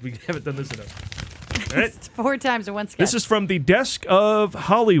because we haven't done this enough. All right? It's 4 times in one sketch. This is from the desk of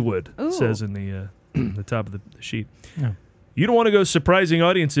Hollywood, Ooh. it says in the top of the sheet. Yeah. You don't want to go surprising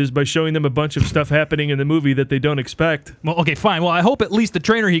audiences by showing them a bunch of stuff happening in the movie that they don't expect. Well, okay, fine. Well, I hope at least the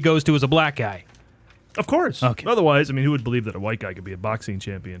trainer he goes to is a black guy. Of course. Okay. Otherwise, I mean, who would believe that a white guy could be a boxing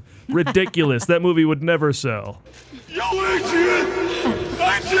champion? Ridiculous. That movie would never sell. You idiot!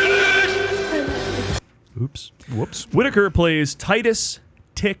 I did it! Oops. Whoops. Whitaker plays Titus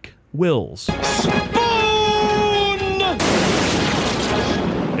Tick Wills.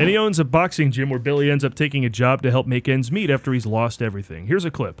 And he owns a boxing gym where Billy ends up taking a job to help make ends meet after he's lost everything. Here's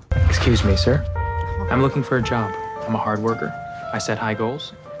a clip. Excuse me, sir. I'm looking for a job. I'm a hard worker. I set high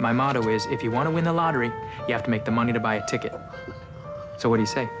goals. My motto is, if you want to win the lottery, you have to make the money to buy a ticket. So what do you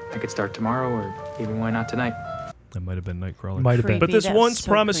say? I could start tomorrow, or even why not tonight? That might have been Nightcrawler. Might have been. But this That's once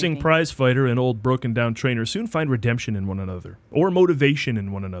so promising creepy. prize fighter and old broken-down trainer soon find redemption in one another, or motivation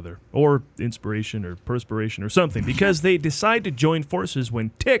in one another, or inspiration or perspiration or something, because they decide to join forces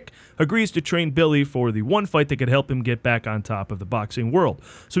when Tick agrees to train Billy for the one fight that could help him get back on top of the boxing world,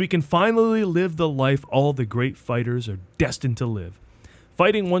 so he can finally live the life all the great fighters are destined to live.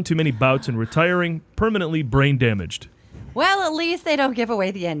 Fighting one too many bouts and retiring permanently brain damaged. Well, at least they don't give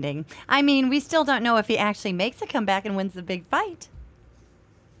away the ending. I mean, we still don't know if he actually makes a comeback and wins the big fight.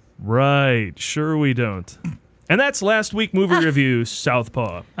 Right, sure we don't. And that's last week movie review,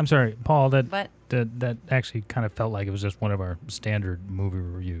 Southpaw. I'm sorry, Paul. But- That actually kind of felt like it was just one of our standard movie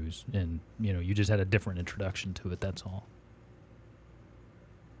reviews, and you just had a different introduction to it. That's all.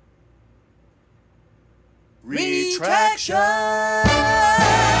 Retraction.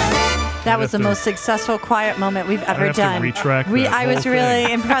 That was the most successful quiet moment we've ever have to done. retract that I was whole really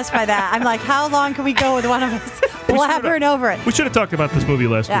thing. impressed by that. I'm like, how long can we go with one of us blabbering over it? We should have talked about this movie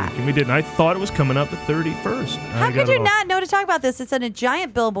last Yeah. week, and we didn't. I thought it was coming out the 31st. How could you not know to talk about this? It's on a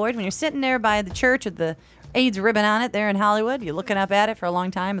giant billboard when you're sitting there by the church with the AIDS ribbon on it there in Hollywood. You're looking up at it for a long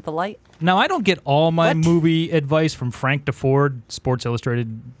time at the light. Now, I don't get all my movie advice from Frank DeFord, Sports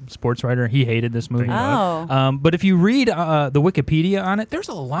Illustrated sports writer. He hated this movie. Oh. But if you read the Wikipedia on it, there's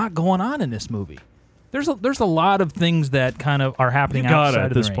a lot going on in this movie. There's a lot of things that kind of are happening You gotta outside at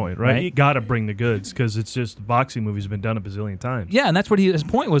of the this ring, point, right? You gotta bring the goods because it's just boxing movies have been done a bazillion times. Yeah, and that's what his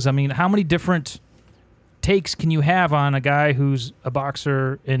point was. I mean, how many different takes can you have on a guy who's a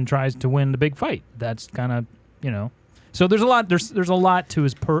boxer and tries to win the big fight? That's kind of, So there's a lot. There's a lot to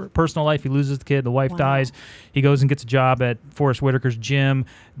his personal life. He loses the kid. The wife dies. He goes and gets a job at Forrest Whitaker's gym.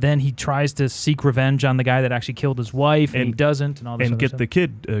 Then he tries to seek revenge on the guy that actually killed his wife, and he doesn't, and all this. And other get stuff. the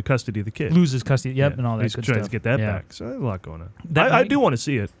kid custody of the kid. Loses custody. Yep, and all that He's good trying stuff. to get that Yeah. back. So there's a lot going on. That I might- do want to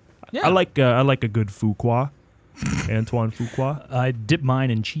see it. Yeah. I like a good Fuqua. Antoine Fuqua. I dip mine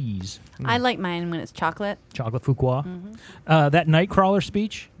in cheese. I like mine when it's chocolate. Chocolate Fuqua. That Nightcrawler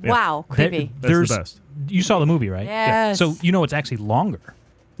speech. Yeah. Wow, creepy. That's the best. You saw the movie, right? Yes. So it's actually longer.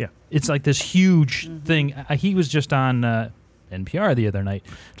 Yeah. It's like this huge thing. He was just on NPR the other night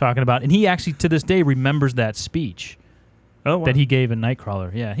talking about, and he actually to this day remembers that speech that he gave in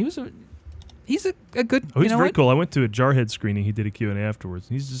Nightcrawler. Yeah, he's a good. Oh, he's very what? cool. I went to a Jarhead screening. He did a Q&A afterwards.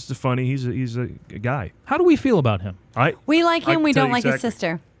 He's just funny. He's a guy. How do we feel about him? We like him. I We tell don't you like his exactly.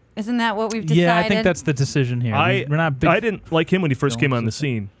 sister. Isn't that what we've decided? Yeah, I think that's the decision here. We're not big. I didn't like him when he first Don't came on the sister.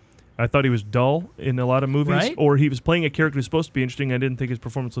 scene. I thought he was dull in a lot of movies, Right? or he was playing a character who's supposed to be interesting. I didn't think his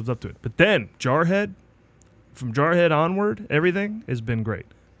performance lived up to it. But then Jarhead, from Jarhead onward, everything has been great.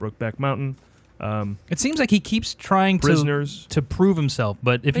 Brokeback Mountain. It seems like he keeps trying Prisoners. to prove himself,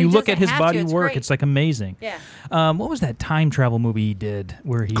 but if But you he look at doesn't his have to. body It's work, great. it's like amazing. Yeah. What was that time travel movie he did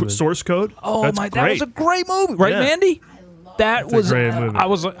where he was? Source Code. Oh That's my! great. That was a great movie, right, Yeah. Mandy? That It's a was great movie.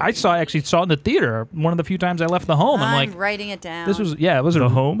 I actually saw it in the theater. One of the few times I left the home. I'm like, writing it down. this was it was The a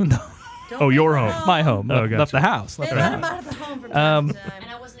home? Oh, your home. my home. Oh, Left gotcha. the house. Left the house. out of the home from time to time.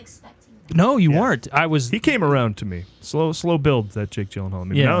 And I wasn't expecting that. No, you weren't. I was. He came around to me. Slow build, that Jake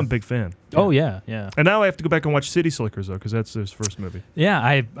Gyllenhaal. Yeah. Now I'm a big fan. Oh yeah. And now I have to go back and watch City Slickers, though, because that's his first movie.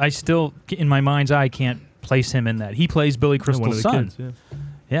 Yeah. I still, in my mind's eye, can't place him in that. He plays Billy One Crystal's of the son. kids, yeah.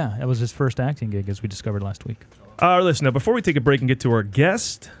 Yeah, that was his first acting gig, as we discovered last week. Listen, now, before we take a break and get to our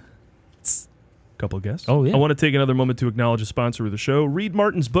guest, couple of guests. Oh, yeah. I want to take another moment to acknowledge a sponsor of the show. Read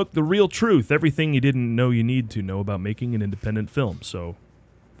Martin's book, The Real Truth, everything you didn't know you need to know about making an independent film. So,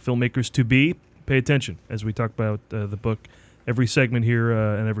 filmmakers to be, pay attention as we talk about the book every segment here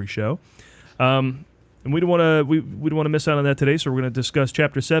and every show. And we don't want to miss out on that today, so we're going to discuss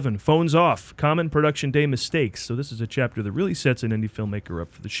Chapter 7, Phones Off, Common Production Day Mistakes. So this is a chapter that really sets an indie filmmaker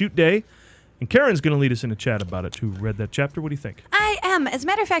up for the shoot day. And Karen's going to lead us in a chat about it, who read that chapter. What do you think? I am. As a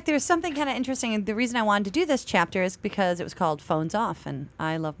matter of fact, there was something kind of interesting. And the reason I wanted to do this chapter is because it was called Phones Off, and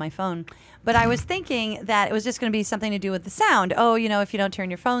I love my phone. But I was thinking that it was just going to be something to do with the sound. Oh, if you don't turn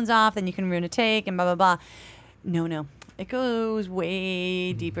your phones off, then you can ruin a take and blah, blah, blah. No. It goes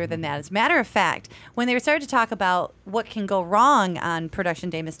way deeper than that. As a matter of fact, when they started to talk about what can go wrong on production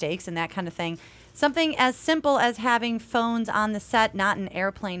day mistakes and that kind of thing, something as simple as having phones on the set, not in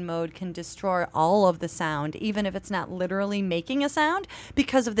airplane mode, can destroy all of the sound, even if it's not literally making a sound,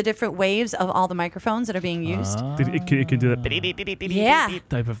 because of the different waves of all the microphones that are being used. It can do that Yeah.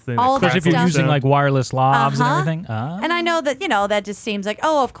 type of thing. All Especially if you're stuff. using like wireless lavs and Uh-huh. everything. And I know that, that just seems like,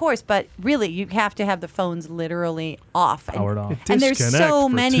 oh, of course, but really, you have to have the phones literally off. Powered off. And there's Disconnect so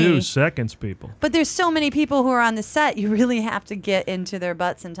for many. 2 seconds, people. But there's so many people who are on the set, you really have to get into their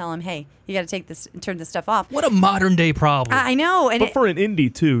butts and tell them, hey, you got to take this turn this stuff off. What a modern day problem. I know. And But for an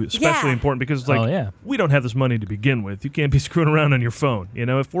indie, too, especially important because, like, we don't have this money to begin with. You can't be screwing around on your phone. You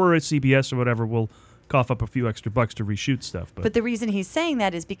know, if we're at CBS or whatever, we'll cough up a few extra bucks to reshoot stuff. But the reason he's saying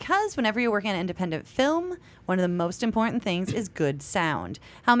that is because whenever you're working on independent film, one of the most important things is good sound.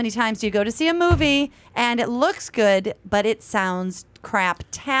 How many times do you go to see a movie and it looks good, but it sounds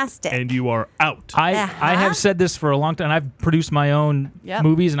craptastic? And you are out. I have said this for a long time. I've produced my own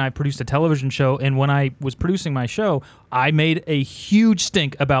movies, and I produced a television show. And when I was producing my show, I made a huge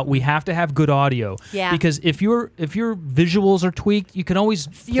stink about we have to have good audio. Yeah. Because if your visuals are tweaked, you can always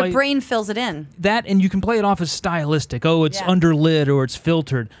your brain fills it in. That, and you can play it off as stylistic. Oh, it's underlit or it's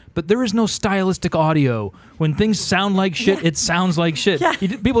filtered. But there is no stylistic audio. When things sound like shit, it sounds like shit. Yeah.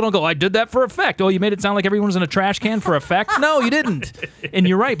 People don't go, I did that for effect. Oh, you made it sound like everyone's in a trash can for effect? No, you didn't. And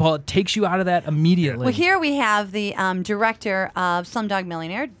you're right, Paul. It takes you out of that immediately. Well, here we have the director of Slumdog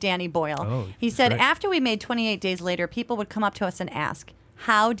Millionaire, Danny Boyle. Oh, he said, great. after we made 28 Days Later, people would come up to us and ask,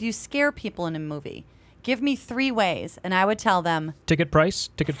 how do you scare people in a movie? Give me 3 ways. And I would tell them, Ticket price.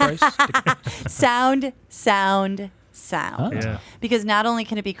 sound. Oh. Yeah. Because not only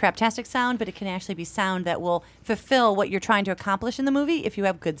can it be craptastic sound, but it can actually be sound that will fulfill what you're trying to accomplish in the movie if you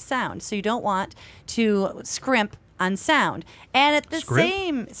have good sound. So you don't want to scrimp on sound. And at the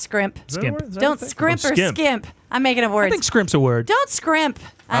same scrimp. Don't scrimp or skimp. I'm making up words. I think scrimp's a word. Don't scrimp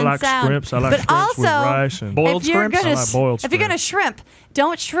on I like sound. scrimps. I like but scrimps with also, rice and boiled if you're scrimps? gonna, I like boiled if you're going to shrimp,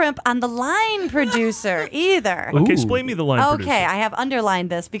 don't shrimp on the line producer either. Okay, explain me the line producer. Okay, I have underlined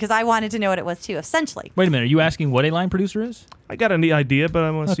this because I wanted to know what it was too, essentially. Wait a minute. Are you asking what a line producer is? I got a neat idea, but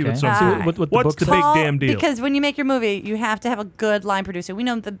I want to see what's What the What's the big damn deal? Because when you make your movie, you have to have a good line producer. We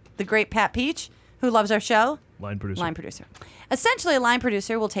know the great Pat Peach, who loves our show. Line producer. Essentially, a line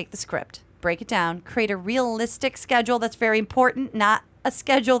producer will take the script, break it down, create a realistic schedule that's very important, not a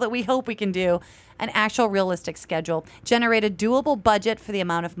schedule that we hope we can do, an actual realistic schedule, generate a doable budget for the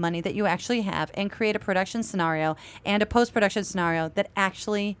amount of money that you actually have, and create a production scenario and a post-production scenario that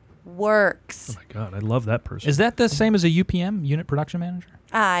actually works. Oh my God, I love that person. Is that the same as a UPM, unit production manager?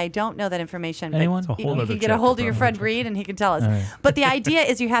 I don't know that information. Anyone? But you can get a hold of your friend Reed and he can tell us. Right. But the idea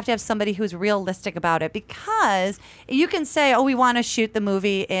is you have to have somebody who's realistic about it, because you can say, oh, we want to shoot the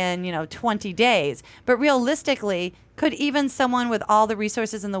movie in 20 days. But realistically, could even someone with all the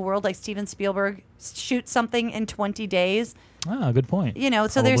resources in the world like Steven Spielberg shoot something in 20 days? Ah, good point. So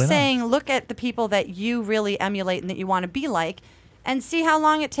Probably they're not. saying, look at the people that you really emulate and that you want to be like, and see how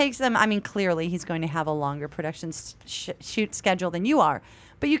long it takes them. I mean, clearly he's going to have a longer production shoot schedule than you are,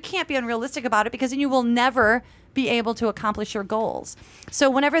 but you can't be unrealistic about it, because then you will never be able to accomplish your goals. So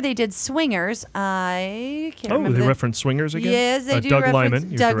whenever they did Swingers, I can't remember. They reference Swingers again? Yes, they do Doug reference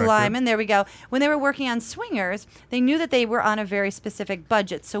Liman, Doug Liman. There we go. When they were working on Swingers, they knew that they were on a very specific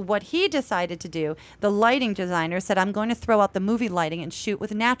budget. So what he decided to do, the lighting designer said, I'm going to throw out the movie lighting and shoot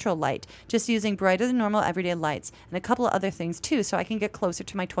with natural light, just using brighter than normal everyday lights and a couple of other things too, so I can get closer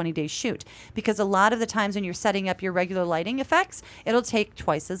to my 20-day shoot. Because a lot of the times when you're setting up your regular lighting effects, it'll take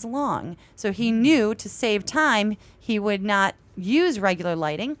twice as long. So he knew to save time, he would not use regular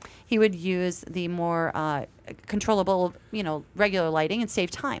lighting. He would use the more controllable, regular lighting and save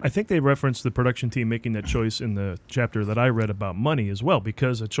time. I think they referenced the production team making that choice in the chapter that I read about money as well,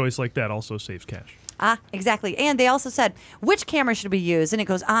 because a choice like that also saves cash. Exactly. And they also said, which camera should we use? And it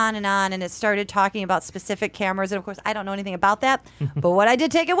goes on, and it started talking about specific cameras. And of course, I don't know anything about that. But what I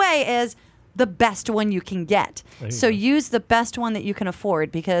did take away is the best one you can get. So use the best one that you can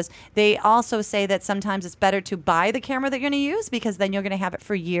afford, because they also say that sometimes it's better to buy the camera that you're going to use, because then you're going to have it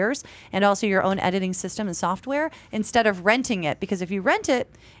for years, and also your own editing system and software, instead of renting it. Because if you rent it,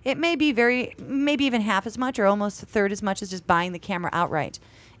 it may be maybe even half as much or almost a third as much as just buying the camera outright.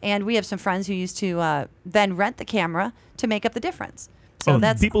 And we have some friends who used to then rent the camera to make up the difference. So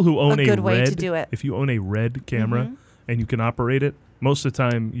that's people who own a good way to do it. If you own a Red camera and you can operate it, most of the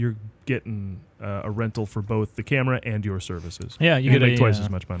time you're getting a rental for both the camera and your services. Yeah, you get make twice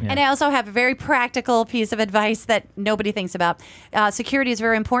as much money. And I also have a very practical piece of advice that nobody thinks about. Security is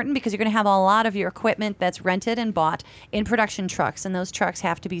very important, because you're going to have a lot of your equipment that's rented and bought in production trucks, and those trucks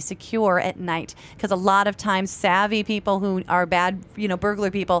have to be secure at night, because a lot of times savvy people who are bad, burglar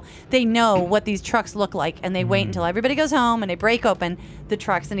people, they know what these trucks look like, and they wait until everybody goes home and they break open the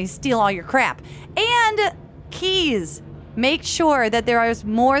trucks and they steal all your crap. And keys. Make sure that there is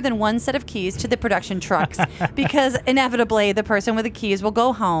more than one set of keys to the production trucks, because inevitably the person with the keys will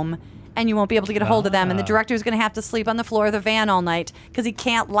go home and you won't be able to get a hold of them, and the director is going to have to sleep on the floor of the van all night because he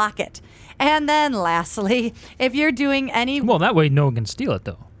can't lock it. And then lastly, if you're doing any... Well, that way no one can steal it,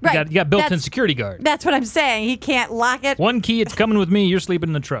 though. Right. You got built-in security guard. That's what I'm saying. He can't lock it. One key, it's coming with me. You're sleeping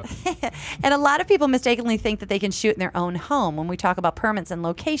in the truck. And a lot of people mistakenly think that they can shoot in their own home when we talk about permits and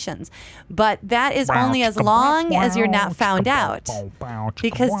locations. But that is only as long as you're not found out.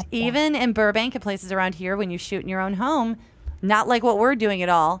 Because even in Burbank and places around here, when you shoot in your own home, not like what we're doing at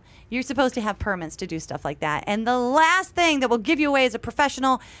all, you're supposed to have permits to do stuff like that. And the last thing that will give you away is a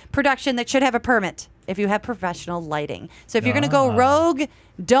professional production that should have a permit if you have professional lighting. So if you're going to go rogue,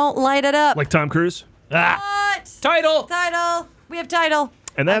 don't light it up. Like Tom Cruise? What? Title. We have title.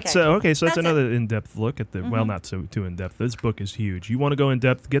 And that's okay. So that's another it. in-depth look at the. Well, not so too in-depth. This book is huge. You want to go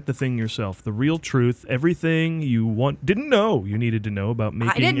in-depth? Get the thing yourself. The real truth. Everything you didn't know you needed to know about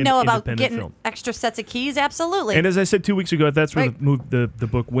making. I didn't know about getting film. extra sets of keys. Absolutely. And as I said 2 weeks ago, that's where the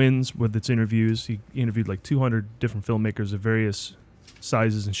book wins with its interviews. He interviewed like 200 different filmmakers of various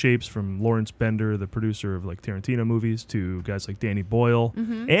sizes and shapes, from Lawrence Bender, the producer of like Tarantino movies, to guys like Danny Boyle.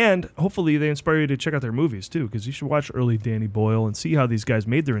 And hopefully they inspire you to check out their movies too, because you should watch early Danny Boyle and see how these guys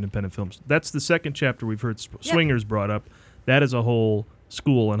made their independent films. That's the second chapter we've heard Swingers brought up. That is a whole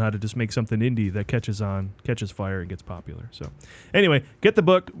school on how to just make something indie that catches fire and gets popular. So anyway, get the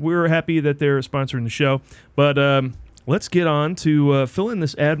book. We're happy that they're sponsoring the show. But let's get on to fill in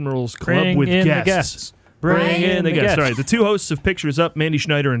this Admiral's Club with guests. Bring in the guests. All right, the two hosts of Pictures Up, Mandy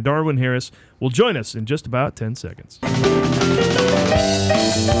Schneider and Darwin Harris, will join us in just about 10 seconds.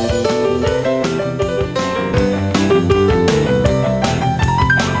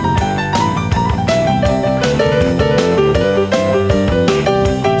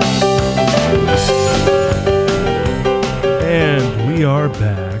 And we are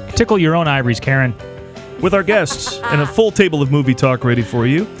back. Tickle your own ivories, Karen. With our guests and a full table of movie talk ready for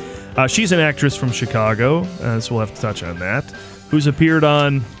you. She's an actress from Chicago, so we'll have to touch on that, who's appeared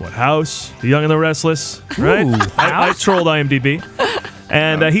on, House, The Young and the Restless, right? I trolled IMDb.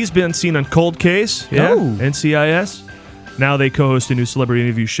 And he's been seen on Cold Case, NCIS. Now they co-host a new celebrity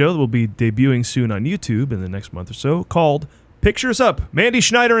interview show that will be debuting soon on YouTube in the next month or so, called Pictures Up. Mandy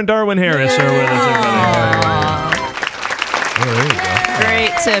Schneider and Darwin Harris are with us.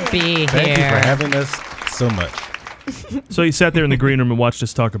 Great to be here. Thank you for having us so much. So you sat there in the green room and watched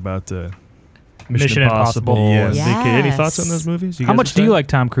us talk about Mission Impossible. Yes. Any thoughts on those movies? How much do you like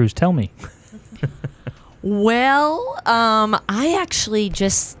Tom Cruise? Tell me. Well, I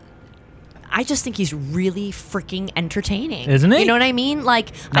just think he's really freaking entertaining. Isn't he? You know what I mean?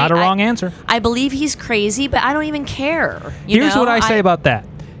 Like, Not a wrong answer. I believe he's crazy, but I don't even care. Here's what I say about that.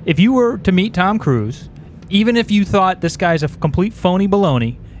 If you were to meet Tom Cruise, even if you thought this guy's a complete phony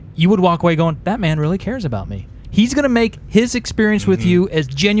baloney, you would walk away going, that man really cares about me. He's going to make his experience with you as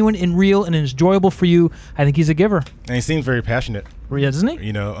genuine and real and enjoyable for you. I think he's a giver. And he seems very passionate. Isn't he?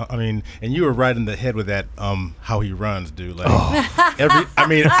 You know, I mean, and you were right in the head with that, how he runs, dude. Like,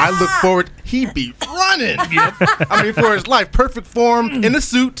 I look forward, he be running. I mean, for his life, perfect form, in a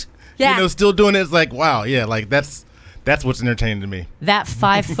suit, still doing it. It's like, wow, like that's what's entertaining to me. That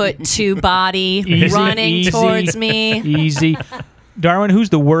 5'2" body running towards me. Easy. Darwin, who's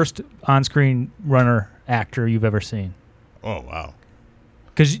the worst on-screen runner actor you've ever seen? Oh, wow.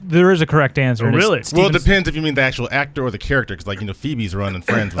 Because there is a correct answer. Really? Well, it depends if you mean the actual actor or the character. Because, Phoebe's running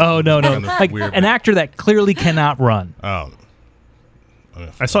Friends. No. Like an actor that clearly cannot run. Oh.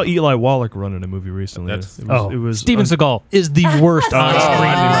 I saw Eli Wallach run in a movie recently. It was Steven Seagal is the worst on screen.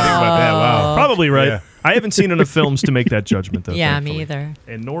 I didn't think about that. Wow. Probably right. Yeah. I haven't seen enough films to make that judgment, though. Yeah, thankfully. me either.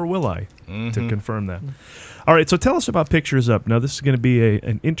 And nor will I to confirm that. All right, so tell us about Pictures Up. Now, this is going to be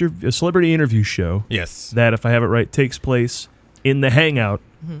a celebrity interview show. Yes. That, if I have it right, takes place in the hangout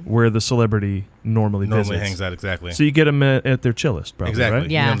where the celebrity normally visits. Hangs out, exactly. So you get them at their chillest, probably, exactly. Right?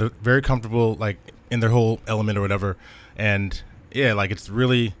 Yeah. They're very comfortable, like, in their whole element or whatever. And,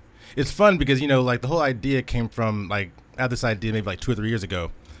 it's fun because, like, the whole idea came from, like, I had this idea maybe like 2 or 3 years ago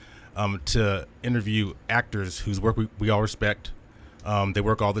to interview actors whose work we all respect. They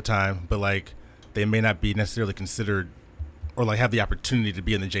work all the time, but, like, they may not be necessarily considered or like have the opportunity to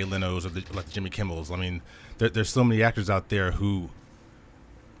be in the Jay Leno's or the Jimmy Kimmels. I mean, there's so many actors out there who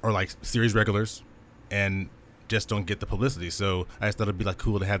are like series regulars and just don't get the publicity. So I just thought it'd be like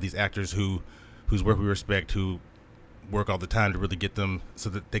cool to have these actors whose work we respect, who work all the time, to really get them so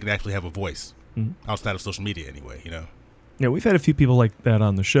that they can actually have a voice outside of social media anyway, Yeah, we've had a few people like that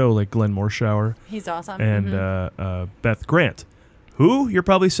on the show, like Glenn Morshower. He's awesome. And Beth Grant. Who, you're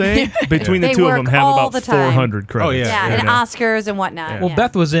probably saying? Between the two of them have about 400 credits. Oh, yeah. And Oscars and whatnot. Well,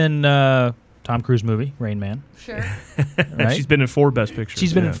 Beth was in Tom Cruise movie, Rain Man. Sure. Right? She's been in 4 Best Pictures.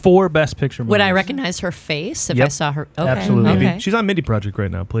 She's been in 4 Best Picture movies. Would I recognize her face if I saw her? Okay. Absolutely. Okay. She's on Mindy Project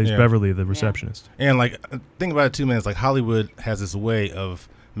right now, plays Beverly, the receptionist. And, like, think about it, too, man. It's like Hollywood has this way of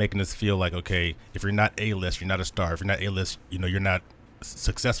making us feel like, okay, if you're not A-list, you're not a star. If you're not A-list, you're not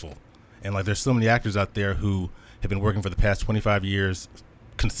successful. And like, there's so many actors out there who have been working for the past 25 years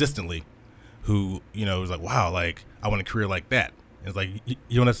consistently, who is like, wow, like I want a career like that. And it's like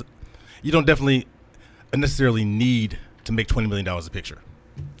you don't definitely necessarily need to make $20 million a picture.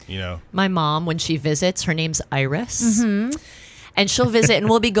 My mom, when she visits, her name's Iris. Mm-hmm. And she'll visit, and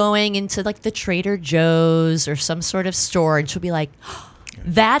we'll be going into like the Trader Joe's or some sort of store, and she'll be like,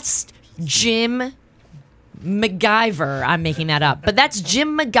 "That's Jim MacGyver." I'm making that up, but that's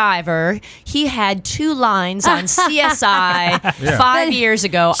Jim MacGyver. He had 2 lines on CSI 5 years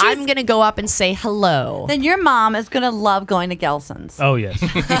ago. I'm gonna go up and say hello. Then your mom is gonna love going to Gelson's. Oh yes.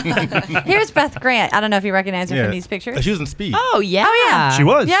 Here's Beth Grant. I don't know if you recognize her from these pictures. She was in Speed. Oh yeah. She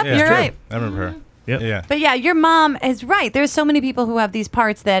was. Yep, you're right. I remember her. Yep. Yeah. But yeah, your mom is right. There's so many people who have these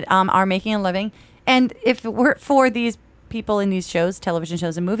parts that are making a living, and if it were for these people in these shows, television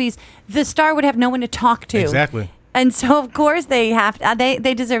shows and movies, the star would have no one to talk to. Exactly. And so of course they have to,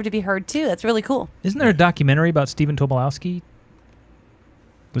 they deserve to be heard too. That's really cool. Isn't there a documentary about Stephen Tobolowsky?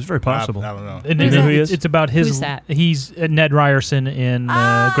 It's very possible. I don't know. And who he is? It's about his. Who's that? He's Ned Ryerson in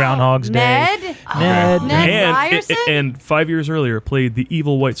Groundhog's Day. Ned Ryerson? And 5 years earlier played the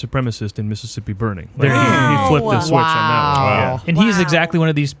evil white supremacist in Mississippi Burning. He flipped the switch on that one. Yeah. And he's exactly one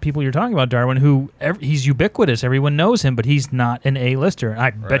of these people you're talking about, Darwin, who he's ubiquitous. Everyone knows him, but he's not an A-lister.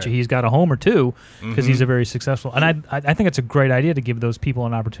 I bet you he's got a home or two because he's a very successful. And I think it's a great idea to give those people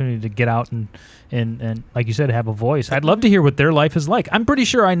an opportunity to get out and like you said, have a voice. I'd love to hear what their life is like. I'm pretty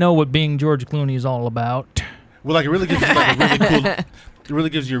sure I know what being George Clooney is all about. Well, like it really gives you like a really cool. It really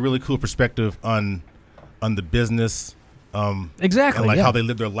gives you a really cool perspective on the business. Exactly. And like how they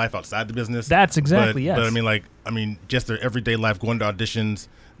live their life outside the business. That's exactly yes. But I mean, just their everyday life, going to auditions,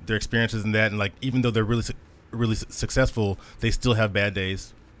 their experiences in that, and like even though they're really successful, they still have bad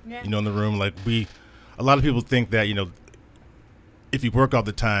days. Yeah. In the room, like a lot of people think that if you work all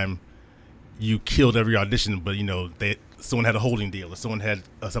the time, you killed every audition, but someone had a holding deal or someone had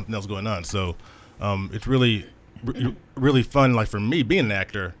something else going on. So it's really fun. Like for me, being an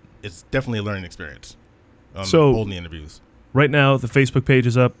actor, it's definitely a learning experience. Holding the interviews. Right now, the Facebook page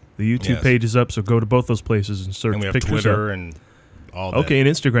is up, the YouTube page is up. So go to both those places and search and we have pictures Twitter up. And all that. Okay, and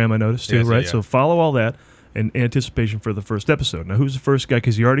Instagram I noticed too, right? Yeah. So follow all that in anticipation for the first episode. Now, who's the first guy?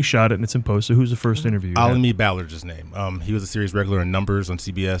 Because you already shot it and it's in post. So who's the first interview? Alimi Ballard's his name. He was a series regular in Numbers on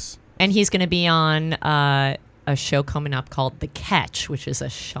CBS. And he's going to be on a show coming up called The Catch, which is a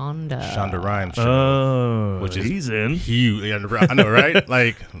Shonda Rhimes show. Oh, which is he's in. Huge. Yeah, I know, right?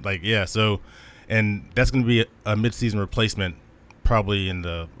 like yeah. So, and that's going to be a mid-season replacement, probably in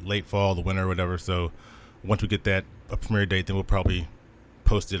the late fall, the winter, or whatever. So, once we get a premiere date, then we'll probably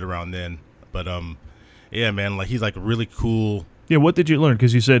post it around then. But yeah, man, like he's like really cool. Yeah, what did you learn?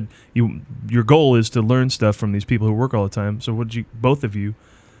 Because you said your goal is to learn stuff from these people who work all the time. So what did both of you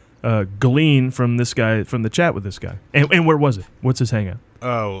glean from this guy, from the chat with this guy? And where was it? What's his hangout?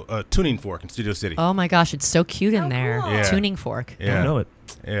 Oh, Tuning Fork in Studio City. Oh my gosh, it's so cute in there. Cool. Yeah. Tuning Fork. Yeah. I know it.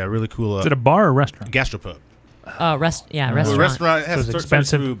 Yeah, really cool. Is it a bar or restaurant? Gastropub. Restaurant. Well, restaurant has it's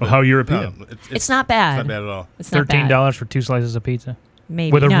expensive. Food, but how European? No, it's not bad. It's not bad at all. It's not bad. $13 for 2 slices of pizza.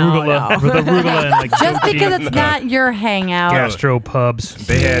 Maybe with no. With arugula and like just because it's not your hangout. Gastropubs.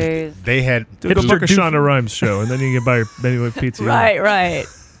 They had It'll look a Shonda Rhimes show, and then you can buy your pizza. Right.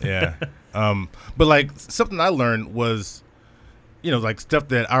 Yeah. But like something I learned was, like stuff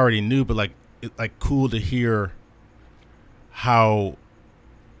that I already knew, but like cool to hear how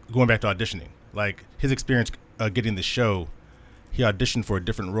going back to auditioning, like his experience getting the show, he auditioned for a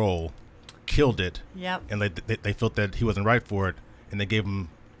different role, killed it. Yep. And they felt that he wasn't right for it, and they gave him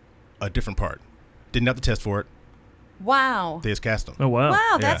a different part. Didn't have to test for it. Wow. They just cast him. Oh wow.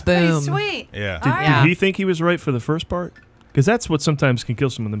 Wow, that's pretty sweet. Yeah. Did he think he was right for the first part? Because that's what sometimes can kill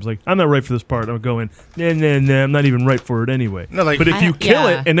someone. It's like, I'm not right for this part. I'm going, nah, I'm not even right for it anyway. No, like, but if you kill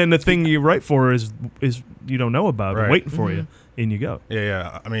it, and then the thing you're right for is you don't know about, right. waiting for you, and you go.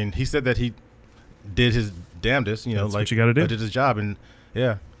 Yeah. I mean, he said that he did his damnedest. That's what you got to do. Did his job, and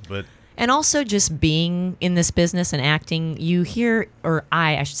but. And also just being in this business and acting, you hear, or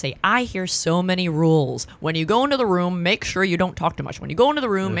I should say, I hear so many rules. When you go into the room, make sure you don't talk too much. When you go into the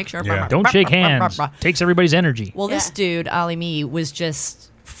room, make sure... Don't shake hands. Takes everybody's energy. Well, this dude, Alimi, was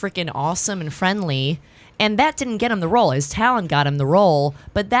just freaking awesome and friendly, and that didn't get him the role. His talent got him the role,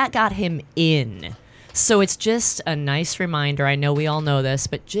 but that got him in. So it's just a nice reminder. I know we all know this,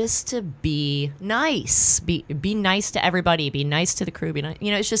 but just to be nice, be nice to everybody, be nice to the crew. Be nice.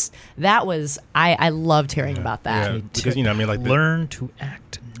 It's just that was I loved hearing about that. Yeah, because I mean, like learn to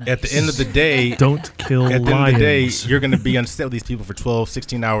act at the end of the day, don't kill At the end of the day, lions. you're going to be on set with these people for 12,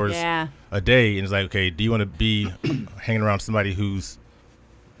 16 hours a day. And it's like, okay, do you want to be hanging around somebody who's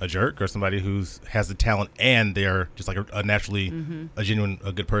a jerk or somebody who has the talent and they're just like a naturally, a genuine,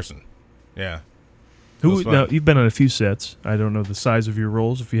 a good person? Yeah. Now, you've been on a few sets. I don't know the size of your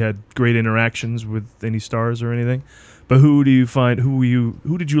roles, if you had great interactions with any stars or anything. But who do you find,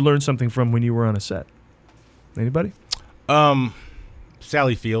 who did you learn something from when you were on a set? Anybody?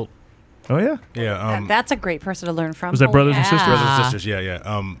 Sally Field. Oh, yeah? Yeah. That's a great person to learn from. Was that brothers and sisters? Brothers and sisters,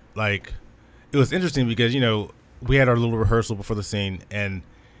 yeah. Like, it was interesting because, we had our little rehearsal before the scene, and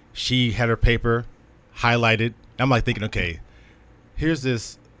she had her paper highlighted. I'm like thinking, okay, here's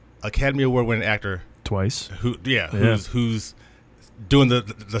this Academy Award winning actor twice. Who's doing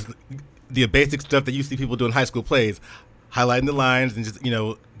the basic stuff that you see people do in high school plays, highlighting the lines and just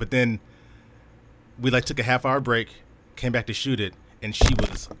But then we took a half-hour break, came back to shoot it, and she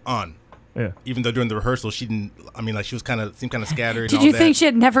was on. Yeah. Even though during the rehearsal she didn't. I mean, she was seemed kind of scattered. Did you think she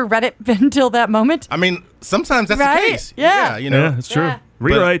had never read it until that moment? I mean, sometimes that's the case. Yeah. Yeah, it's true.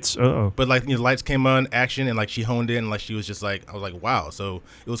 Rewrites. But the lights came on, action, and she honed in, and she was just I was like, wow. So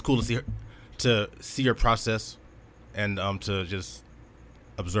it was cool to see her process, and to just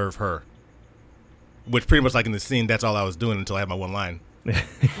observe her. Which pretty much in the scene, that's all I was doing until I had my one line. Lay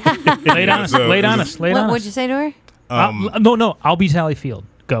it on us. Lay it on us. What'd you say to her? No. I'll be Sally Field.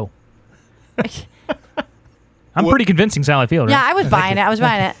 Go. I'm pretty convincing Sally Field, right? Yeah, I was buying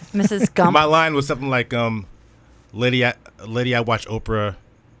it. Mrs. Gump. My line was something like, Lady, I watch Oprah,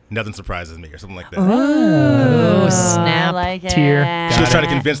 nothing surprises me, or something like that. Oh, snap. I like Tear. it. She was trying to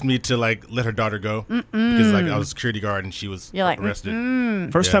convince me to let her daughter go because I was a security guard and she was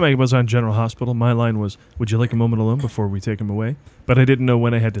arrested. First time I was on General Hospital, my line was, "Would you like a moment alone before we take him away?" But I didn't know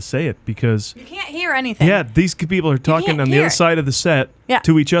when I had to say it because you can't hear anything. Yeah, these people are talking on the other side of the set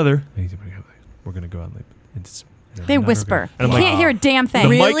to each other. We're gonna go out late. They whisper. You can't hear a damn thing.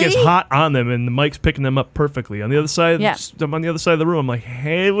 The mic is hot on them, and the mic's picking them up perfectly. On the other side, I'm on the other side of the room. I'm like,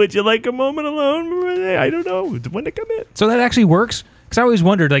 "Hey, would you like a moment alone?" I don't know when to come in. So that actually works? Because I always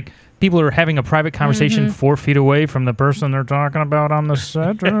wondered, people are having a private conversation 4 feet away from the person they're talking about on the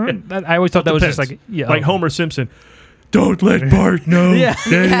set. I always thought that was just like Homer Simpson. Don't let Bart know. Yeah.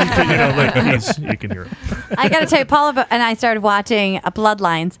 You can hear him. I got to tell you, Paula and I started watching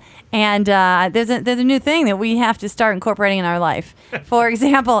Bloodlines, and there's a new thing that we have to start incorporating in our life. For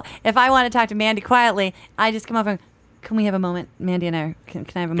example, if I want to talk to Mandy quietly, I just come over and, can we have a moment? Mandy and I, can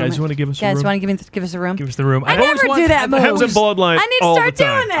I have a moment? Guys, you want to give us a room? Guys, you want to give us a room? Give us the room. I never do that move. Happens in Bloodline I need to all start the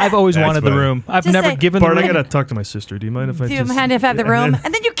time. doing that. I've always wanted the room. I've Just never say, given Bart, the I room. got to talk to my sister. Do you mind if I Do just... you mind if I have the room?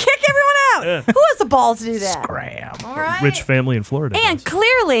 And then you kick everyone out. Who has the balls to do that? Scram. All right. Rich family in Florida. And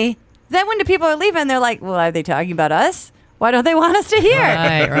clearly, then when the people are leaving, they're like, well, are they talking about us? Why don't they want us to hear?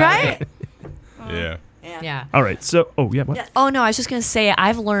 Right? Yeah. Yeah. All right. So, what? Oh, no, I was just going to say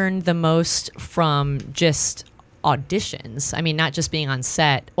I've learned the most from just auditions. I mean, not just being on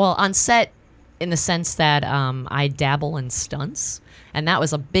set. Well, on set in the sense that I dabble in stunts. And that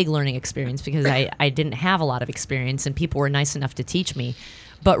was a big learning experience because I didn't have a lot of experience and people were nice enough to teach me.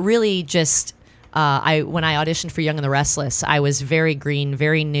 But really just when I auditioned for Young and the Restless, I was very green,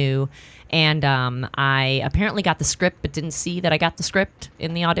 very new. And I apparently got the script but didn't see that I got the script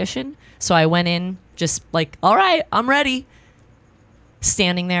in the audition. So I went in just like, all right, I'm ready.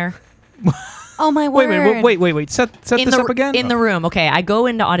 Standing there. Oh, my word. Wait. Set this up again? In the room. Okay, I go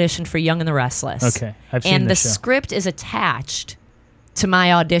into audition for Young and the Restless. Okay, I've seen and this the show. script is attached to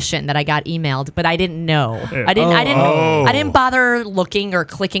my audition that I got emailed, but I didn't know. Yeah. I didn't bother looking or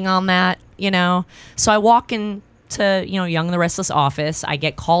clicking on that, So I walk into, Young and the Restless office. I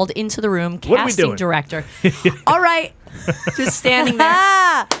get called into the room, casting director. All right. Just standing there.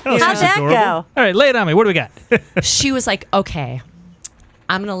 How'd that go? All right, lay it on me. What do we got? She was like, okay,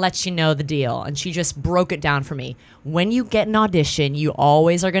 I'm going to let you know the deal. And she just broke it down for me. When you get an audition, you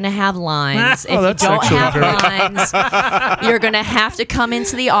always are going to have lines. If you don't have lines, you're going to have to come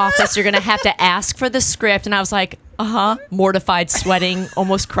into the office. You're going to have to ask for the script. And I was like, mortified, sweating,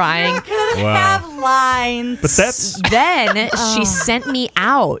 almost crying. You're going to have lines. But that's... Then she sent me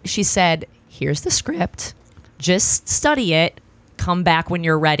out. She said, here's the script. Just study it. Come back when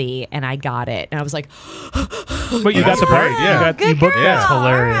you're ready. And I got it. And I was like... But you got the part. Yeah. You booked girl. That's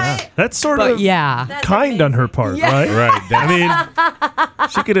hilarious. Right. That's sort of kind on her part, right? Right. I mean,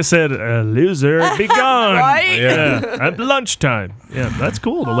 she could have said, loser, be gone. Right? Yeah. At lunchtime. Yeah, that's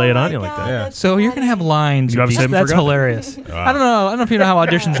cool to lay it on you like that. Yeah. So you're going to have lines. You obviously haven't That's forgotten. hilarious. Wow. I don't know if you know how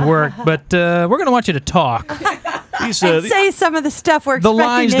auditions work, but we're going to want you to talk. and say some of the stuff we're The expecting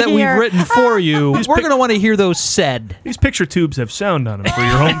lines to that hear. we've written for you, we're going to want to hear those said. These picture tubes have sound on them for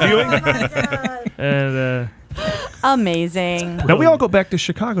your home viewing. And amazing. now we all go back to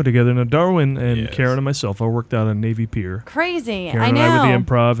Chicago together. Now Darwin and Karen and myself all worked out on Navy Pier. Crazy. Karen I and know. I with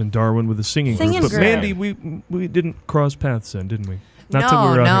the improv, and Darwin with the singing group. But group. Mandy, we didn't cross paths then, didn't we? Not till we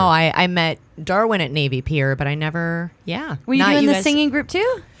No, were out here. I met Darwin at Navy Pier, but I never, Were you doing the singing group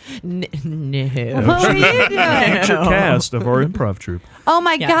too? No. What were you doing? Future cast of our improv troupe. Oh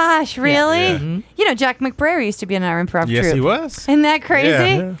my Yes. gosh, really? Yeah. You know, Jack McBrayer used to be in our improv troupe. Yes, he was. Isn't that crazy?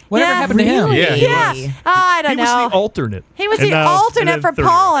 Yeah. Whatever happened to him? Yeah, he Yeah. was. Oh, I don't He know. was the alternate. He was And the now- alternate and for then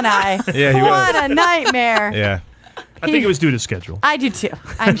Paul and I. Yeah, he was. What a nightmare. Yeah. I think it was due to schedule. I do too.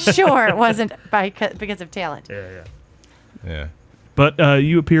 I'm sure it wasn't because of talent. Yeah. But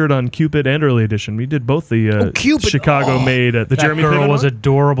you appeared on Cupid and Early Edition. We did both the Cupid. Chicago made the That Jeremy girl Piven was one?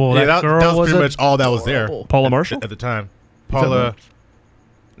 adorable. Yeah, that girl that was was pretty much all that was there. Paula Marshall? At the time. that Paula.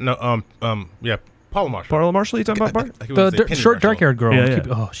 No, yeah, Paula Marshall. Paula Marshall, you talking about, Bart? He was The Penny short, Marshall. dark-haired girl. Yeah, yeah.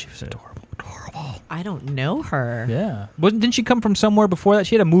 Oh, she was adorable. I don't know her. Yeah. Didn't she come from somewhere before that?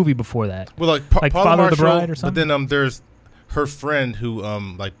 She had a movie before that. Well, like, Like Paula Father of the Marshall, Bride or something? But then there's her friend who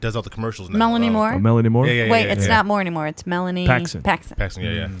like does all the commercials now. Melanie Moore? Oh, Melanie Moore? Yeah, Wait, it's not Moore anymore. It's Melanie Paxson. Paxson,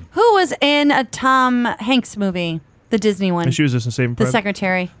 yeah. Who was in a Tom Hanks movie, the Disney one? And she was just in Saving the Private.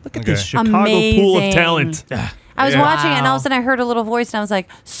 secretary. Look at Okay. this Chicago pool of talent. I was Yeah. watching it, and all of a sudden I heard a little voice, and I was like,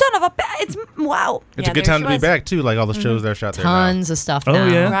 "Son of a! It's wow!" It's Yeah, a good there time she to be was. back too. Like all the shows that are shot there. now. Tons of stuff Oh, now.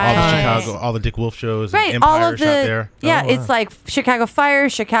 yeah? All the Right. Chicago, all the Dick Wolf shows. Right, And all Empire of shot the there. yeah, Oh, it's wow. like Chicago Fire,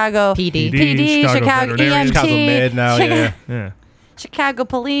 Chicago PD. Chicago Chicago Veterinarian. EMT, Chicago Med now, yeah. Yeah. Chicago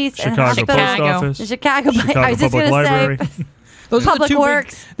Police, and Chicago hospital. Post Chicago. Office. The Chicago. Chicago I was just Public gonna Library. say Those are Public the two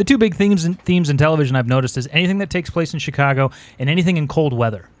Works. the two big themes in television I've noticed is anything that takes place in Chicago and anything in cold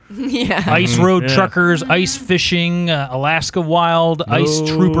weather. Yeah. Ice road Yeah. truckers, ice fishing, Alaska Wild, ice No,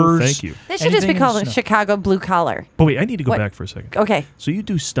 troopers. thank you. They should just be Anything called in snow. Chicago Blue Collar. But wait, I need to go What? back for a second. Okay. So you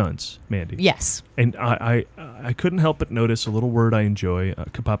do stunts, Mandy. Yes. And I couldn't help but notice a little word I enjoy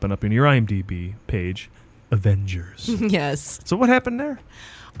popping up in your IMDb page, Avengers. Yes. So what happened there?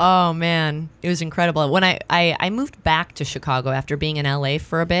 Oh man, it was incredible. When I moved back to Chicago after being in LA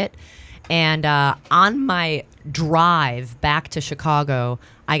for a bit, and on my drive back to Chicago,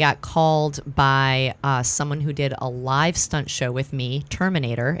 I got called by someone who did a live stunt show with me,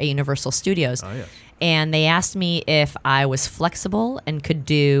 Terminator, at Universal Studios. Oh, yes. And they asked me if I was flexible and could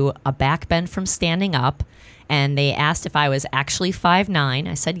do a back bend from standing up. And they asked if I was actually 5'9".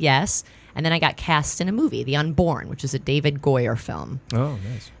 I said yes. And then I got cast in a movie, The Unborn, which is a David Goyer film. Oh,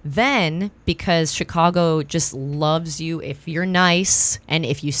 nice. Then, because Chicago just loves you if you're nice and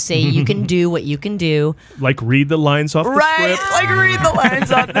if you say you can do what you can do. Like read the lines off the script. Like read the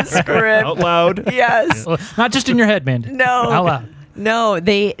lines off the script. Out loud. Yes. Not just in your head, man. No. Out loud. No,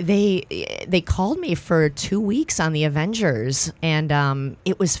 they called me for 2 weeks on the Avengers, and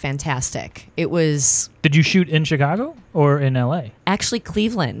it was fantastic. It was Did you shoot in Chicago or in LA? actually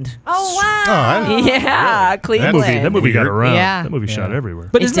Cleveland. Oh wow! Oh, I didn't- Yeah, Cleveland. That movie got Weird. around. Yeah. That movie shot everywhere.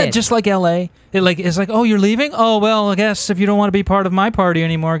 But It isn't that did. just like LA? It's like, oh, you're leaving? Oh, well, I guess if you don't want to be part of my party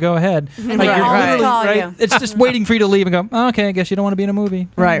anymore, go ahead. Like Right, you're right. literally- Call right? you. It's just waiting for you to leave and go, oh, okay, I guess you don't want to be in a movie.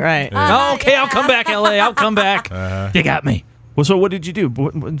 Right, right. Oh, okay, I'll come back, LA. I'll come back. You got me. Well, so what did you do?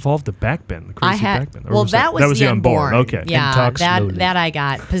 What involved the backbend? The crazy I had backbend? Or well, that was the the Unborn. Okay. Yeah, talk slowly. that I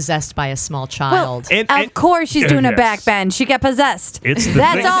got possessed by a small child. Of course, she's doing a yes. back bend. She got possessed. It's the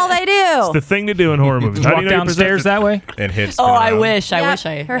That's thing- all they do. It's the thing to do in horror movies. Just How do walk you know you're downstairs possessed? that way. And head Oh, spin I around. wish. I Yep. wish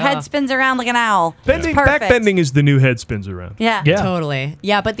I. Her head spins around like an owl. Bending, Perfect. backbending is the new head spins around. Yeah. Yeah. Totally.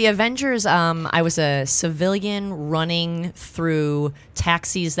 Yeah, but the Avengers, I was a civilian running through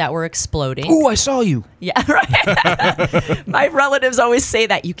taxis that were exploding. Ooh, I saw you. Yeah, right. My relatives always say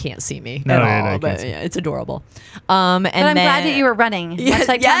that. You can't see me No, at yeah, no, all, you but can't see. yeah, it's adorable. And But I'm glad that you were running. Yes, Much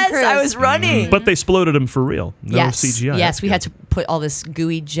like Tom yes, Cruise. I was running. But they exploded them for real. No yes, CGI. yes, we had to put all this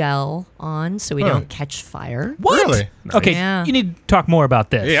gooey gel on so we don't catch fire. What? Really? Okay, Yeah. you need to talk more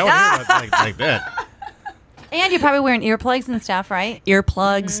about this. Yeah, I want to hear about like that. And you're probably wearing earplugs and stuff, right?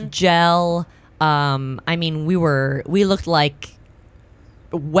 Earplugs, gel. I mean, we looked like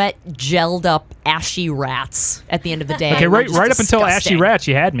wet, gelled up, ashy rats at the end of the day. Okay, We're right just up until Ashy disgusting. Rats,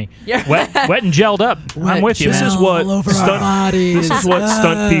 you had me. Yeah. Wet and gelled up. I'm with you. This man. is what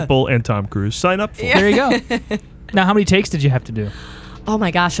stunt people and Tom Cruise sign up for. There you go. Now, how many takes did you have to do? Oh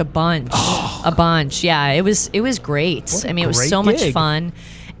my gosh, a bunch. A bunch. Yeah, it was great. What a I mean, it was great so much gig. fun.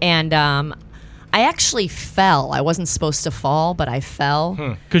 And I actually fell. I wasn't supposed to fall, but I fell.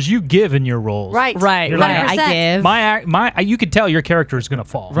 Because you give in your roles. Right. You're I give. My, you could tell your character is going to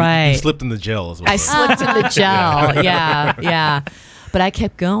fall. Right. You slipped in the gel. I slipped in the gel. Yeah. But I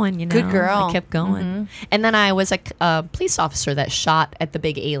kept going, Good girl. I kept going. Mm-hmm. And then I was a police officer that shot at the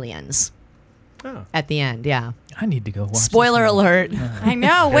big aliens. At the end, yeah. I need to go watch Spoiler alert. I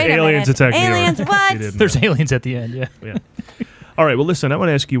know. Wait a minute. Aliens attack New York. Aliens, what? There's aliens at the end, yeah. All right, well, listen, I want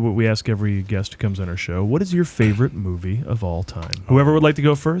to ask you what we ask every guest who comes on our show. What is your favorite movie of all time? Whoever would like to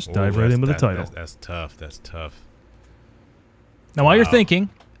go first, dive right in with the title. That's tough. Now, while you're thinking,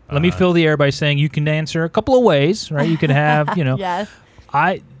 let me fill the air by saying you can answer a couple of ways, right? You can have, Yes.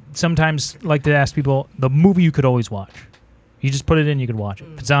 I sometimes like to ask people the movie you could always watch. You just put it in, you could watch it.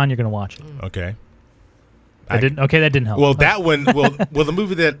 If it's on, you're going to watch it. Okay. That didn't help. Well, that one, well, the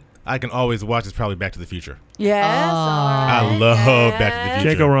movie that I can always watch is probably Back to the Future. Yes. I love Back to the Future.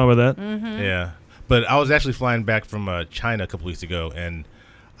 Can't go wrong with that. Mm-hmm. Yeah. But I was actually flying back from China a couple weeks ago, and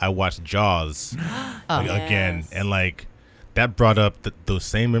I watched Jaws again. And, that brought up those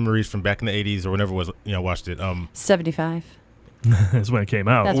same memories from back in the 80s or whenever it was, I watched it. 75. That's when it came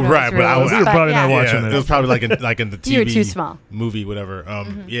out. That's right, but I was probably not watching it. It was probably like in the TV You were too small. movie, whatever.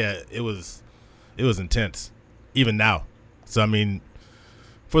 Yeah, it was intense, even now. So I mean,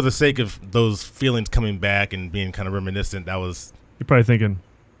 for the sake of those feelings coming back and being kind of reminiscent, that was. You're probably thinking,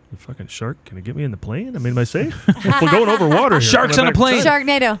 the fucking shark, can it get me in the plane? I mean, am I safe? If we're going over water here. Sharks on a plane.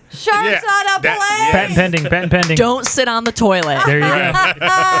 Sharknado. Sharks on a plane. Patent pending. Don't sit on the toilet. There you go.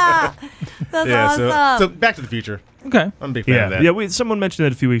 That's awesome. So Back to the Future. Okay. I'm a big fan of that. Yeah, someone mentioned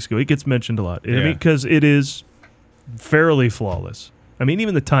that a few weeks ago. It gets mentioned a lot. I mean, because it is fairly flawless. I mean,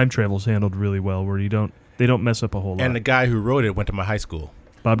 even the time travel's handled really well, where they don't mess up a whole lot. And the guy who wrote it went to my high school.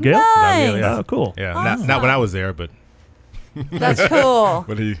 Bob Gale? Nice. Bob Gale, yeah. Oh, cool. Yeah, Awesome. not when I was there, but. That's cool.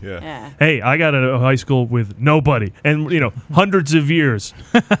 But he, Hey, I got a high school with nobody, and hundreds of years.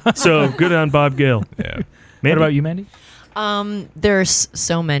 So good on Bob Gale. Yeah. What about you, Mandy? There's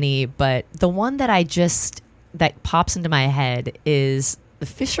so many, but the one that pops into my head is The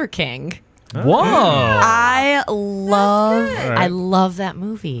Fisher King. Whoa! I love that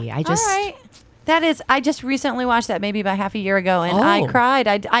movie. All right. That is, I just recently watched that maybe about half a year ago, and I cried.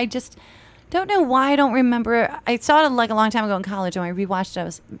 I just don't know why I don't remember. I saw it a long time ago in college, and when I rewatched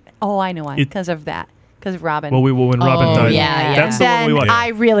it, I know why. Because of that. Because of Robin. Well, when Robin died. Yeah. That's the one we watched. I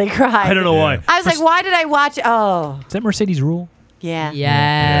really cried. I don't know why. I was like, why did I watch? Oh. Is that Mercedes Rule? Yeah.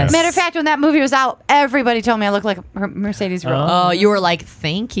 Yes. Matter of fact, when that movie was out, everybody told me I looked like Mercedes Rule. Oh, you were like,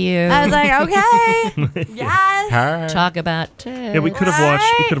 thank you. I was like, okay. Yes. Talk about tits. Yeah, we could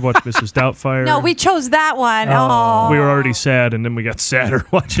have watched Mrs. Doubtfire. No, we chose that one. Oh. We were already sad, and then we got sadder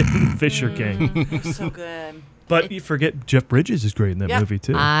watching Fisher King. So good. But you forget Jeff Bridges is great in that movie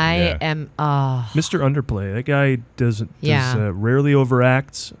too. I am. Mr. Underplay. That guy does rarely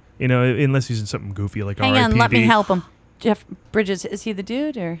overacts. Unless he's in something goofy like Hang R.I.P.D. on, let me help him. Jeff Bridges, is he the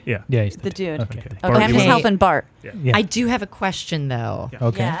dude or? Yeah, he's the dude. Okay. Okay, I'm just helping Bart. Yeah. I do have a question though.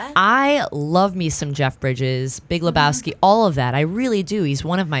 Okay. Yeah. I love me some Jeff Bridges, Big Lebowski, all of that. I really do. He's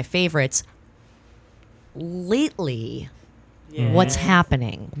one of my favorites. Lately, what's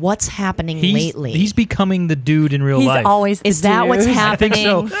happening? What's happening lately? He's becoming the dude in real life. He's always the Is that what's dude. happening?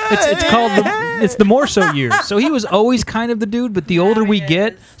 I think so. It's called it's the more so years. So he was always kind of the dude, but the older we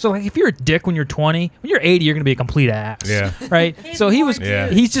get, so like if you're a dick when you're 20, when you're 80, you're gonna be a complete ass. Yeah. Right. So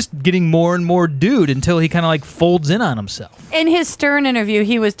he's just getting more and more dude until he kind of like folds in on himself. In his Stern interview,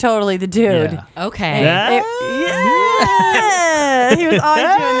 he was totally the dude. Yeah. Okay. Yeah. He was always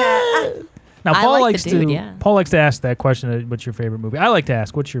doing that. Now I Paul like likes the dude, to yeah. Paul likes to ask that question. What's your favorite movie? I like to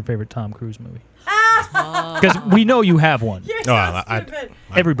ask, what's your favorite Tom Cruise movie? Because we know you have one. You're I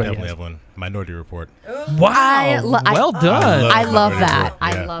Everybody definitely has have one. Minority Report. Wow. Well done. I love that. Yeah.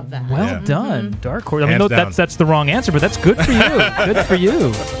 I love that. Well done. Dark Horse. I mean, Hands no, down. that's the wrong answer, but that's good for you. Good for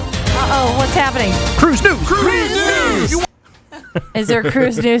you. Uh-oh, what's happening? Cruise news. Is there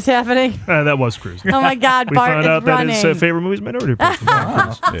cruise news happening? That was Cruise. Oh my God, We Bart found is out running. that his favorite movie is Minority Report.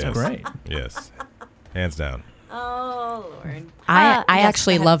 Wow, that's Yes. great. Yes. Hands down. Oh, Lord. I Yes,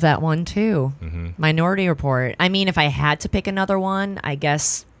 actually go ahead. love that one too. Mm-hmm. Minority Report. I mean, if I had to pick another one, I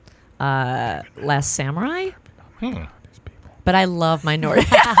guess Last Samurai. But I love Minority.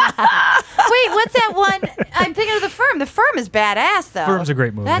 Wait, what's that one? I'm thinking of The Firm. The Firm is badass, though. Firm's a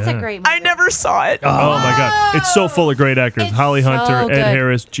great movie. That's Yeah. a great movie. I never saw it. Oh my God, it's so full of great actors: It's Holly so Hunter, good. Ed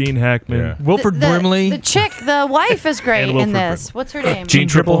Harris, Gene Hackman. Yeah. Wilford Brimley. The chick, the wife is great And in Wilford this. What's her name? Jean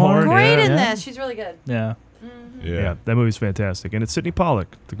Triplehorn. Great in yeah. this. She's really good. Yeah. Yeah, that movie's fantastic, and it's Sidney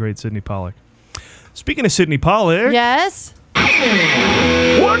Pollack, the great Sidney Pollack. Speaking of Sidney Pollack, Yes.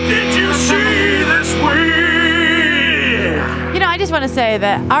 What did you see this week? You know, I just want to say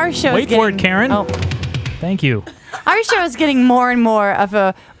that our show Wait for it, Karen. Oh. Thank you. Our show is getting more and more of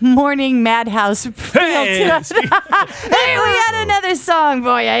a morning madhouse feel to us. Hey, we got another song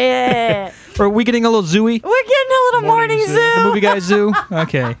for you. Yeah. Are we getting a little zooey? We're getting a little morning zoo. The movie guy zoo?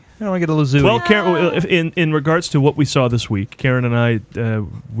 Okay. I don't want to get a little zooey. Well, Karen, in regards to what we saw this week, Karen and I,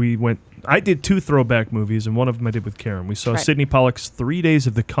 we went. I did 2 throwback movies, and one of them I did with Karen. We saw Sidney Pollack's 3 Days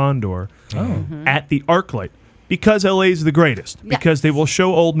of the Condor at the ArcLight. Because LA is the greatest. Yes. Because they will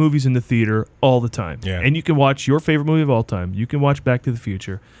show old movies in the theater all the time. Yeah. And you can watch your favorite movie of all time. You can watch Back to the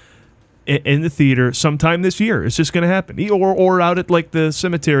Future in the theater sometime this year. It's just going to happen. Or out at like the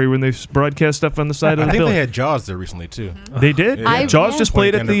cemetery when they broadcast stuff on the side of the I think building. they had Jaws there recently too. They did? Yeah. Jaws just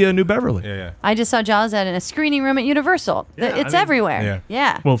played at the New Beverly. Yeah. I just saw Jaws in a screening room at Universal. It's everywhere.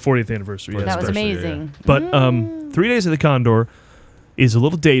 Yeah. Well, 40th anniversary. That was especially. amazing. But 3 Days of the Condor is a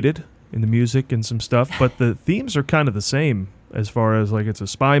little dated in the music and some stuff, but the themes are kind of the same as far as like it's a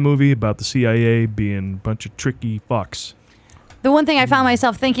spy movie about the CIA being a bunch of tricky fucks. The one thing I found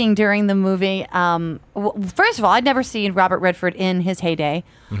myself thinking during the movie, first of all, I'd never seen Robert Redford in his heyday.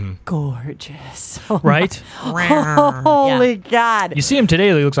 Mm-hmm. Gorgeous. Oh Right? Holy God. You see him today,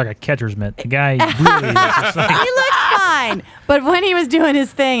 he looks like a catcher's mitt. The guy really He looked fine. But when he was doing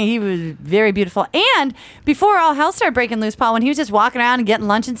his thing, he was very beautiful. And before all hell started breaking loose, Paul, when he was just walking around and getting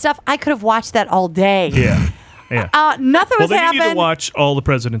lunch and stuff, I could have watched that all day. Yeah. Yeah. Nothing was then happening. you need to watch All the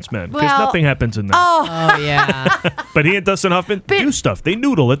President's Men because Well, nothing happens in that. Oh, yeah. But he and Dustin Hoffman do stuff. They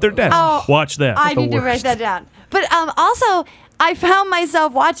noodle at their desk. Oh, watch that. I The need to write worst. that down. But also, I found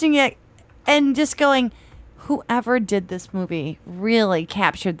myself watching it and just going, whoever did this movie really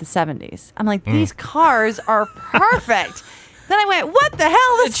captured the 70s. I'm like, these cars are perfect. Then I went, what the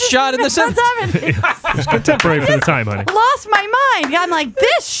hell? This It's shot in the 70s. It's contemporary for the time, honey. Lost my mind. I'm like,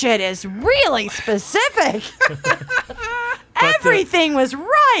 this shit is really specific. Everything was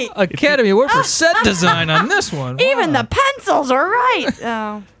right. Academy Award for set design on this one. Even the pencils are right.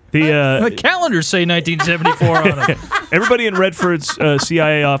 Oh. The calendars say 1974 on them. Everybody in Redford's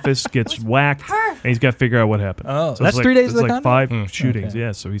CIA office gets whacked, and he's got to figure out what happened. Oh, it's that's like, 3 days it's of the like Condor? 5 shootings, Okay.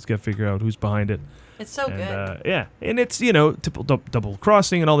 yeah. So he's got to figure out who's behind it. It's so good. Yeah, and it's double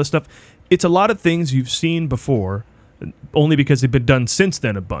crossing and all this stuff. It's a lot of things you've seen before, only because they've been done since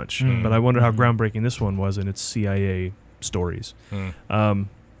then a bunch. But I wonder how groundbreaking this one was in its CIA stories. But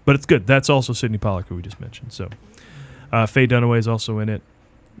it's good. That's also Sidney Pollack, who we just mentioned. So Faye Dunaway is also in it.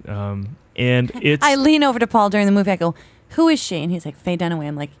 And it's I lean over to Paul during the movie. I go, who is she? And he's like, Faye Dunaway.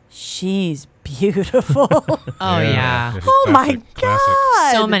 I'm like, she's beautiful. Oh yeah. Oh my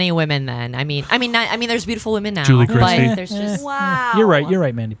God. So many women then. I mean, there's beautiful women now. Julie Christie. But there's just Wow. You're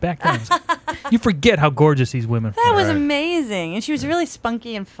right, Mandy. Back then. You forget how gorgeous these women That are. was amazing. And she was really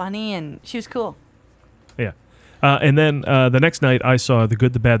spunky and funny, and she was cool. Yeah. And then the next night, I saw The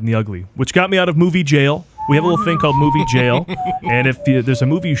Good, the Bad, and the Ugly, which got me out of movie jail. We have a little thing called movie jail. And if there's a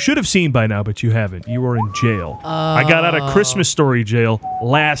movie you should have seen by now, but you haven't, you are in jail. I got out of Christmas Story jail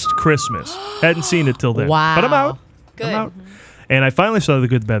last Christmas. Hadn't seen it till then. Wow. But I'm out. Good. I'm out. And I finally saw The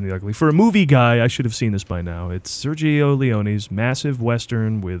Good, the Bad, and the Ugly. For a movie guy, I should have seen this by now. It's Sergio Leone's massive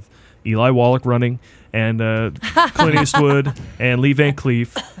Western with Eli Wallach running and Clint Eastwood and Lee Van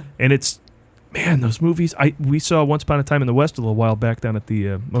Cleef. And it's... Man, those movies, we saw Once Upon a Time in the West a little while back down at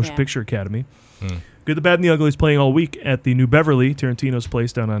the Motion Picture Academy. Good, the Bad, and the Ugly is playing all week at the New Beverly, Tarantino's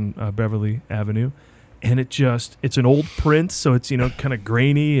place down on Beverly Avenue. And it's an old print, so it's, kind of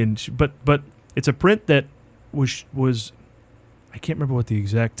grainy, but it's a print that was I can't remember what the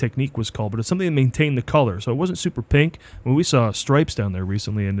exact technique was called, but it's something that maintained the color. So it wasn't super pink. When we saw Stripes down there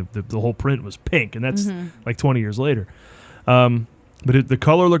recently, and the whole print was pink, and that's like 20 years later. But the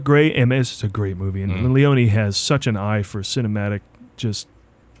color looked great, and it's a great movie. And Leone has such an eye for cinematic just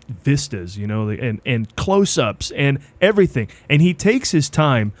vistas, and close-ups and everything. And he takes his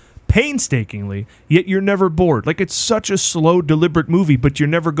time painstakingly, yet you're never bored. Like, it's such a slow, deliberate movie, but you're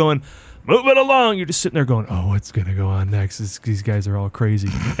never going, move it along. You're just sitting there going, oh, what's going to go on next? These guys are all crazy.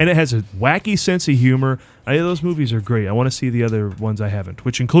 And it has a wacky sense of humor. Those movies are great. I want to see the other ones I haven't,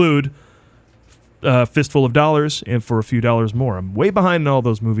 which include... Fistful of Dollars and For a Few Dollars More. I'm way behind in all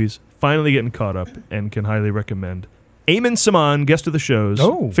those movies. Finally getting caught up and can highly recommend. Eamon Saman, guest of the show's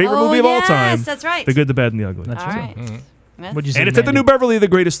favorite movie of all time. That's right. The Good, the Bad, and the Ugly. All right. What'd you see, And it's at the Mandy? New Beverly, the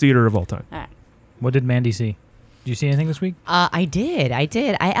greatest theater of all time. All right. What did Mandy see? Did you see anything this week? I did. I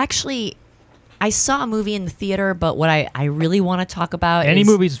actually I saw a movie in the theater, but what I really want to talk about Any is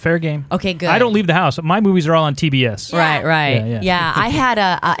movies, fair game. Okay, good. I don't leave the house. My movies are all on TBS. Right. Yeah. I had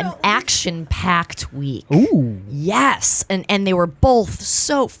an action-packed week. Ooh. Yes, and they were both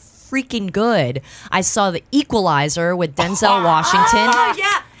so freaking good. I saw The Equalizer with Denzel Washington. Oh,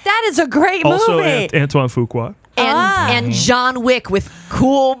 yeah. That is a great Also, movie. Antoine Fuqua. And John Wick with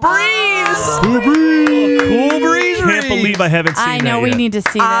Cool Breeze. Cool Breeze. Cool Breeze. Can't believe I haven't seen I that know we yet. need to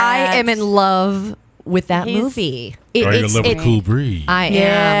see that. I am in love with that movie. Are you in love with Cool Breeze? I am.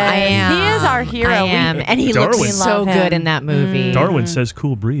 Yes. He is our hero. I am. And he Darwin. looks so good in that movie. Darwin says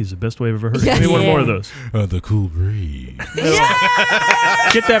Cool Breeze, the best way I've ever heard. Yes. Give me one more of those. The Cool Breeze.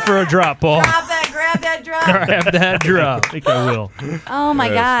 Get that for a drop, Paul. Grab that drum. Grab that drop. I think I will. Oh my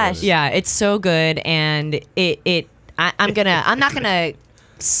gosh. Yeah, it's so good, and I'm not gonna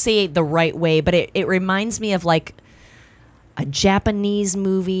say it the right way, but it reminds me of like a Japanese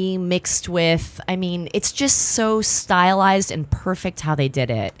movie mixed with, I mean, it's just so stylized and perfect how they did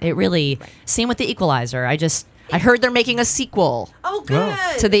it. It really, same with The Equalizer. I heard they're making a sequel. Oh, good.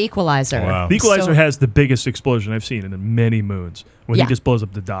 To The Equalizer. Wow. The Equalizer has the biggest explosion I've seen in many moons when he just blows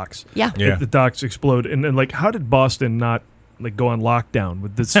up the docks. Yeah. If the docks explode. And like, how did Boston not like go on lockdown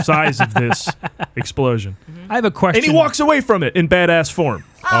with the size of this explosion? I have a question. And he walks away from it in badass form.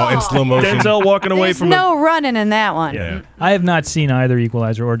 Oh, in slow motion. Denzel walking away There's from no running in that one. Yeah. I have not seen either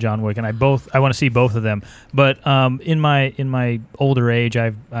Equalizer or John Wick, and I want to see both of them. But in my older age,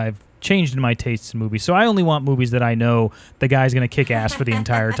 I've changed in my tastes in movies. So I only want movies that I know the guy's going to kick ass for the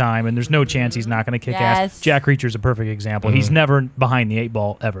entire time, and there's no chance he's not going to kick ass. Jack Reacher's a perfect example. He's never behind the 8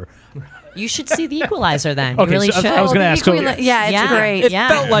 ball ever. You should see The Equalizer then. Okay, You really so should. I was going to ask. Yeah, it's great. It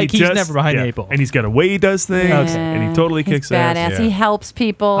felt like he's never behind the 8 ball. And he's got a way he does things, and he totally He's kicks badass. ass. He helps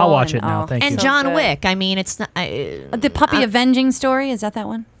people. I'll watch and- it now. Thank And you. John good. Wick. I mean, it's not. The puppy avenging story, is that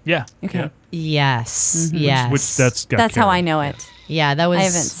one? Yeah. Okay. Yes. Yes. Which that's got That's how Karen. I know it. Yeah, that was. I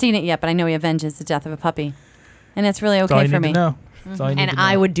haven't seen it yet, but I know he avenges the death of a puppy. And it's really That's all okay you for need me. to know. That's all you need And to know.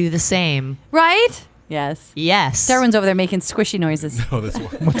 I would do the same. Right? Yes. Yes. Darwin's over there making squishy noises. Oh, this one.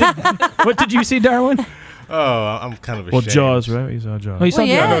 What did you see, Darwin? Oh, I'm kind of ashamed. Well, Jaws, right? He's on Jaws. Oh, you saw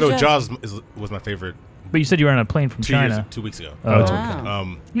Jaws. No, Jaws was my favorite. But you said you were on a plane from 2 years, China. 2 weeks ago. Oh, it's Wow.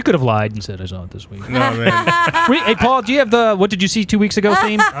 okay. You could have lied and said I saw it this week. No, man. Wait, hey, Paul, do you have the "What did you see 2 weeks ago"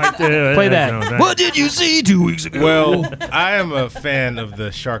 theme? Play that. What did you see 2 weeks ago? Well, I am a fan of the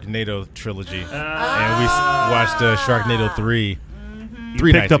Sharknado trilogy, and we watched Sharknado 3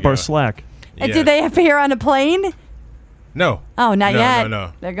 You nights picked up ago. our slack. Yeah. Did they appear on a plane? No. Oh, not yet.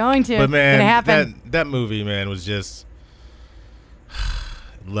 No. They're going to. But It's man, gonna happen. that movie, man, was just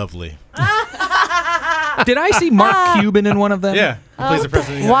lovely. Did I see Mark Cuban in one of them? Yeah, he plays the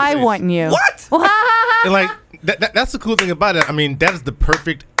president. Of the Why United States. wouldn't you? What? And like that's the cool thing about it. I mean, that is the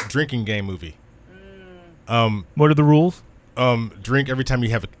perfect drinking game movie. What are the rules? Drink every time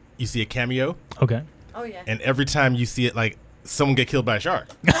you see a cameo. Okay. Oh yeah. And every time you see it, like someone get killed by a shark.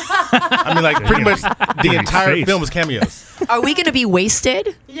 I mean, like pretty much the entire face. film is cameos. Are we going to be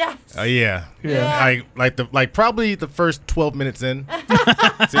wasted? Yes. Yeah. Like probably the first 12 minutes in.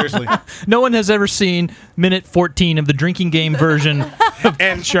 Seriously. No one has ever seen minute 14 of the drinking game version of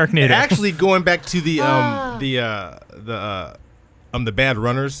And Sharknado. actually, going back to the Bad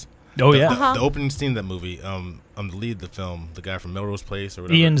Runners. Oh, the, yeah. the opening scene of that movie. The lead of the film, the guy from Melrose Place or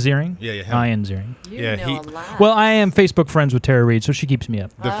whatever. Ian Ziering? Yeah, him. Ian Ziering. Yeah, Well, I am Facebook friends with Tara Reid, so she keeps me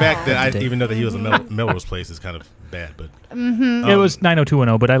up. the fact that I even know that he was in Melrose Place is kind of bad, but It was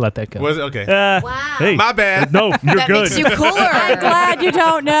 90210, but I let that go. was it okay? Hey, My bad. No, you're That good. makes you cooler. I'm glad you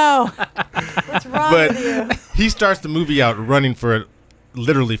don't know. What's wrong But with you? he starts the movie out running for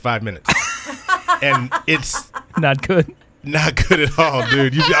literally 5 minutes, and it's Not good. not good at all,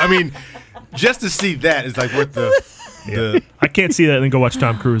 dude. I mean, just to see that is like worth the. I can't see that and then go watch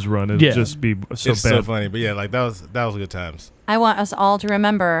Tom Cruise run. It'd Yeah. just be so It's bad. so funny, but yeah, like that was good times. I want us all to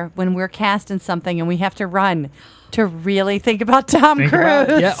remember when we're cast in something and we have to run to really think about Tom Think Cruise. about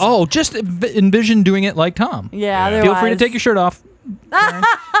it. Yeah. Oh, just envision doing it like Tom. Yeah, Feel free to otherwise- take your shirt off.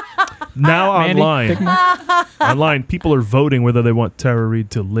 Now Mandy, pick me. online, people are voting whether they want Tara Reid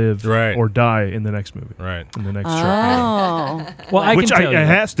to live Right. or die in the next movie. Right. In the next Sharknado. Oh. Well, I Which can tell you. it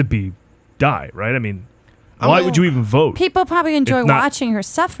has to be die, right? I mean, why would you even vote? People probably enjoy If not- watching her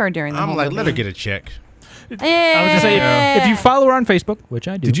suffer during the I'm whole like, movie. let her get a check. I was gonna say if you follow her on Facebook, which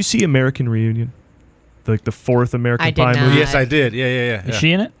I do. Did you see American Reunion? Like the fourth American I did Pie not. movie? Yes, I did. Yeah. Is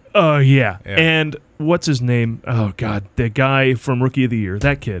she in it? Oh, yeah. Yeah. And what's his name? Oh, God. The guy from Rookie of the Year,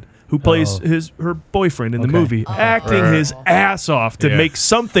 that kid who plays her boyfriend in the Okay. movie, acting Right. his ass off to Yeah. make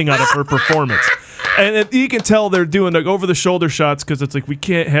something out of her performance. And you can tell they're doing like over the shoulder shots because it's like we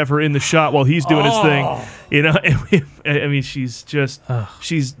can't have her in the shot while he's doing his thing. You know, I mean, she's just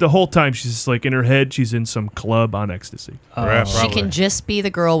she's the whole time she's just like in her head she's in some club on ecstasy. She can just be the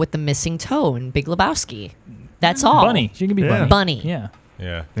girl with the missing toe in Big Lebowski. That's all. Bunny. She can be Bunny. Bunny. Yeah.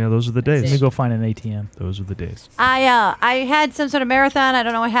 Yeah, those are the days. Let me go find an ATM. Those are the days. I had some sort of marathon. I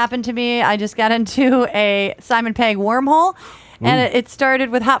don't know what happened to me. I just got into a Simon Pegg wormhole, and it started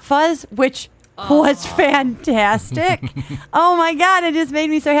with Hot Fuzz, which was fantastic. Oh my God, it just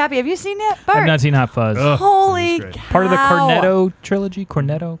made me so happy. Have you seen it, Bart? I've not seen Hot Fuzz. Holy cow. Part of the Cornetto trilogy?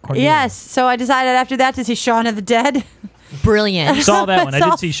 Cornetto? Yes, so I decided after that to see Shaun of the Dead. Brilliant. Saw that one. I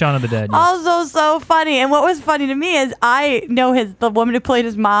did see Shaun of the Dead. Yes. Also so funny. And what was funny to me is I know the woman who played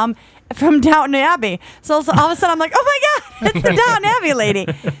his mom from Downton Abbey. So all of a sudden I'm like, oh my God, it's the Downton Abbey lady.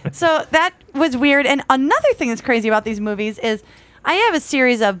 So that was weird. And another thing that's crazy about these movies is I have a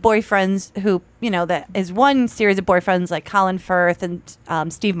series of boyfriends who, that is one series of boyfriends like Colin Firth and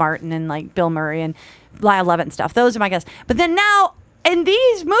Steve Martin and like Bill Murray and Lyle Lovett and stuff. Those are my guys. But then now, and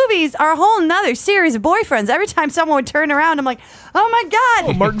these movies are a whole nother series of boyfriends. Every time someone would turn around, I'm like, oh my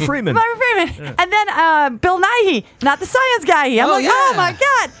God. Oh, Martin Freeman. Yeah. And then Bill Nighy, not the science guy. I'm oh my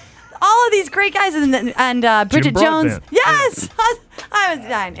God. All of these great guys. And Bridget Jones. Yes. I was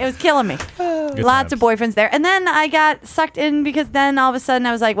dying. It was killing me. Lots of boyfriends there. And then I got sucked in because then all of a sudden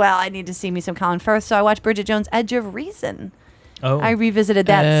I was like, well, I need to see me some Colin Firth. So I watched Bridget Jones' Edge of Reason. Oh. I revisited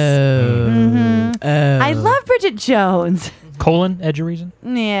that. I love Bridget Jones. Edge of Reason?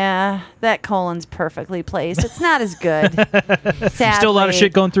 Yeah, that colon's perfectly placed. It's not as good. Sadly. Still a lot of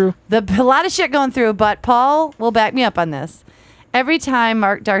shit going through? A lot of shit going through, but Paul will back me up on this. Every time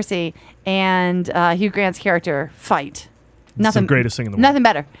Mark Darcy and Hugh Grant's character fight, nothing, the greatest thing in the world. Nothing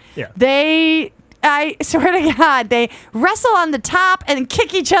better. Yeah. I swear to God, they wrestle on the top and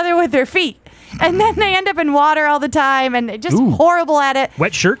kick each other with their feet. And then they end up in water all the time and just horrible at it.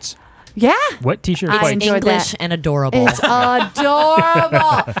 Wet shirts? Yeah. Wet t-shirts? It's English and adorable. It's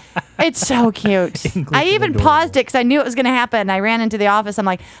adorable. It's so cute. I even paused it because I knew it was going to happen. I ran into the office. I'm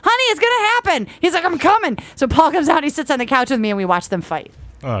like, honey, it's going to happen. He's like, I'm coming. So Paul comes out. He sits on the couch with me and we watch them fight.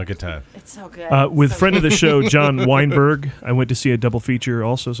 Oh, good time. It's so good. With friend of the show, John Weinberg, I went to see a double feature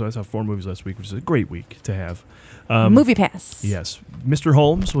also. So I saw 4 movies last week, which is a great week to have. Movie Pass. Yes. Mr.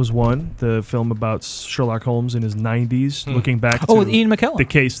 Holmes was one, the film about Sherlock Holmes in his 90s, looking back to with Ian McKellen. The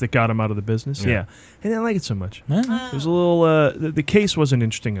case that got him out of the business. Yeah. I didn't like it so much. It was a little, the case wasn't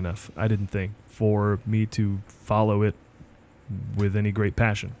interesting enough, I didn't think, for me to follow it with any great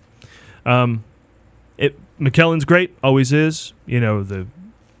passion. McKellen's great, always is.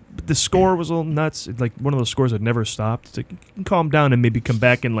 The score was a little nuts. Like one of those scores that never stopped. It's like, you can calm down and maybe come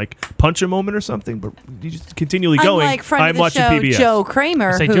back and like punch a moment or something, but you just continually going. Unlike friend I'm of the watching show, PBS. Joe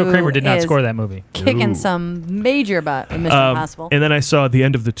Kramer. Joe Kramer did not score that movie. Kicking some major butt in Mission Impossible. And then I saw The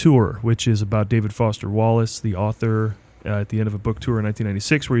End of the Tour, which is about David Foster Wallace, the author, at the end of a book tour in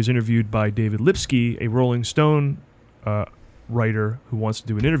 1996, where he's interviewed by David Lipsky, a Rolling Stone writer who wants to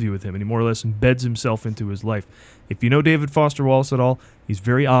do an interview with him, and he more or less embeds himself into his life. If you know David Foster Wallace at all, he's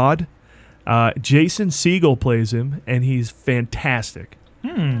very odd. Jason Segel plays him, and he's fantastic.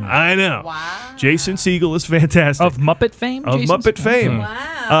 I know. Wow. Jason Segel is fantastic. Of Muppet fame?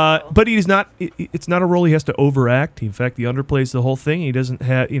 Wow. But he's not. It's not a role he has to overact. In fact, he underplays the whole thing. He doesn't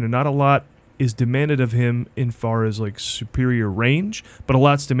have. Not a lot is demanded of him in far as like superior range, but a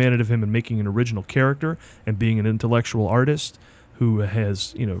lot's demanded of him in making an original character and being an intellectual artist who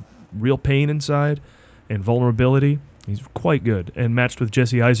has real pain inside and vulnerability. He's quite good, and matched with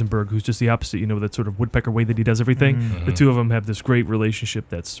Jesse Eisenberg, who's just the opposite, that sort of woodpecker way that he does everything. Mm-hmm. The two of them have this great relationship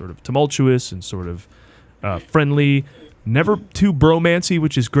that's sort of tumultuous and sort of friendly, never too bromancy,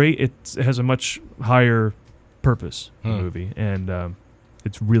 which is great. It has a much higher purpose, the movie, and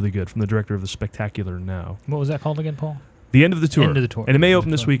it's really good, from the director of The Spectacular Now. What was that called again, Paul? The End of the Tour. End of the Tour. And it may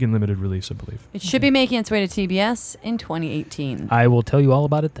open this week in limited release, I believe. It should be making its way to TBS in 2018. I will tell you all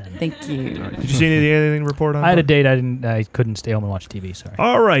about it then. Thank you. Right. Did you see anything to report on? I had a date. I couldn't stay home and watch TV. Sorry.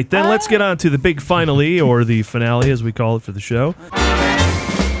 All right, then let's get on to the big finale, or the finale, as we call it for the show. All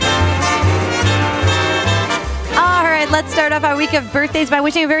right, let's start off our week of birthdays by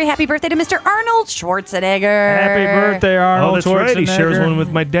wishing a very happy birthday to Mr. Arnold Schwarzenegger. Happy birthday, Arnold That's Schwarzenegger. right. He shares one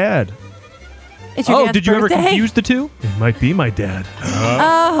with my dad. It's your dad's did you birthday? ever confuse the two? It might be my dad.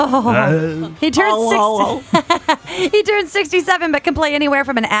 He turned he turned 67, but can play anywhere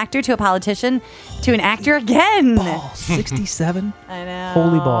from an actor to a politician to an actor again. 67? I know.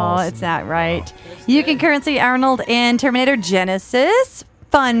 Holy balls. It's not right. You can currently see Arnold in Terminator Genesis.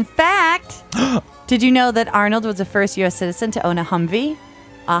 Fun fact. Did you know that Arnold was the first U.S. citizen to own a Humvee?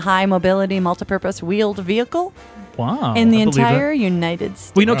 a high mobility, multipurpose wheeled vehicle Wow. in the I believe that. entire United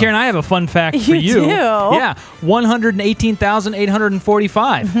States. Well, you know, Karen, I have a fun fact for You you. do? Yeah,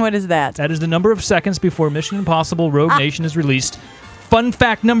 118,845. What is that? That is the number of seconds before Mission Impossible Rogue Nation is released. Fun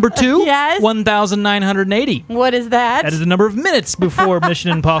fact number 2, Yes? 1,980. What is that? That is the number of minutes before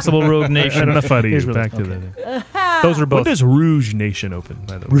Mission Impossible Rogue Nation. Enough out of you. is released. Back to that. Those were When both. does Rouge Nation open,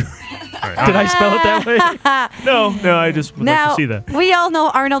 by the way? Did I spell it that way? No, I just would like Now, to see that. we all know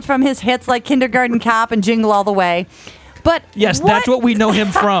Arnold from his hits like Kindergarten Cop and Jingle All the Way. But Yes, that's what we know him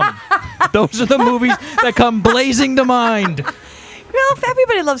from. Those are the movies that come blazing to mind. Well,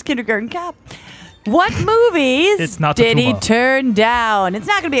 everybody loves Kindergarten Cop. What movies It's not did he Tatuma. turn down? It's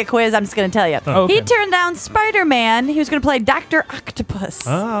not going to be a quiz. I'm just going to tell you. Oh, okay. He turned down Spider-Man. He was going to play Dr. Octopus.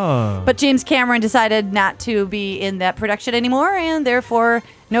 Oh. But James Cameron decided not to be in that production anymore, and therefore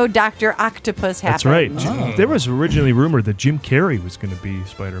no Dr. Octopus happened. That's right. There was originally rumored that Jim Carrey was going to be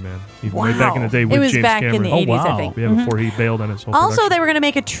Spider-Man. Even way back in the day with It was James back Cameron. in the 80s, I think. Yeah, before he bailed on his whole Also, production. they were going to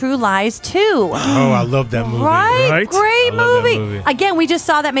make a True Lies 2. Oh, I love that movie. Right? Great I love that movie. movie. Again, we just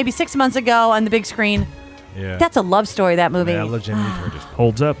saw that maybe 6 months ago on the big screen. Yeah. That's a love story, that movie. Yeah, I love Jamie Lee Curtis.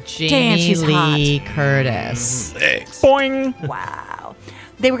 Holds up. Damn, she's Lee hot. Curtis. Boing. Wow.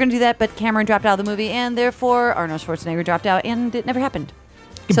 They were going to do that, but Cameron dropped out of the movie, and therefore Arnold Schwarzenegger dropped out, and it never happened.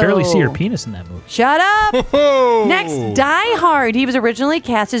 You can barely see her penis in that movie. Shut up. Next, Die Hard. He was originally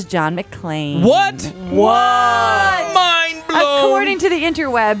cast as John McClane. What? What? Mind blown. According to the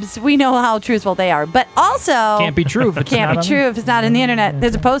interwebs, we know how truthful they are, but also Can't be true if it's can't not be on true if it's not in the internet.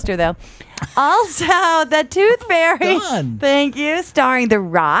 There's a poster though. Also, the Tooth Fairy. Done. Thank you. Starring The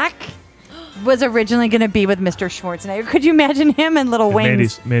Rock. Was originally going to be with Mr. Schwarzenegger. Could you imagine him and Little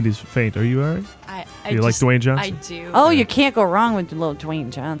Wayne's? Mandy's faint. Are you all right? I You like Dwayne Johnson? I do. Oh, you can't go wrong with little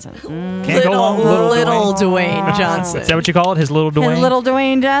Dwayne Johnson. Can't go wrong with little Dwayne Johnson. Is that what you call it? His little Dwayne? His little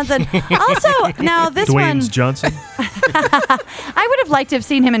Dwayne Johnson. Also, now this Dwayne's one, Johnson? I would have liked to have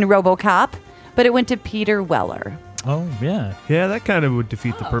seen him in RoboCop, but it went to Peter Weller. Oh, yeah. Yeah, that kind of would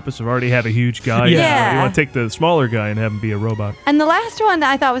defeat the purpose of already have a huge guy. Yeah. You want to take the smaller guy and have him be a robot. And the last one that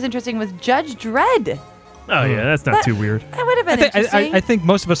I thought was interesting was Judge Dredd. Oh, yeah, that's not too weird. That would have been interesting. I think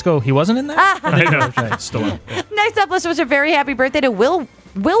most of us go, he wasn't in that? I know. Still on. Next up, let's wish a very happy birthday to Will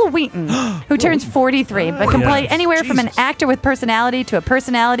Wheaton, who turns 43, but can play anywhere from an actor with personality to a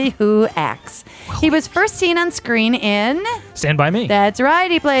personality who acts. He was first seen on screen in Stand By Me. That's right.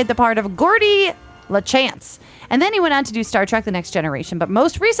 He played the part of Gordy LaChance. And then he went on to do Star Trek The Next Generation. But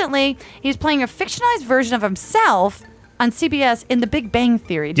most recently, he's playing a fictionalized version of himself on CBS in The Big Bang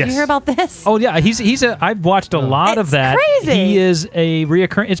Theory. Did you Yes. hear about this? Oh yeah, I've watched a lot of that. crazy. He is a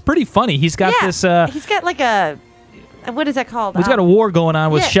reoccurring. It's pretty funny. He's got this. He's got like a, what is that called? He's got a war going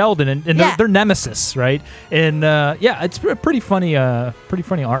on with yeah. Sheldon, and Yeah. they're nemesis, right? And yeah, it's a pretty funny arc.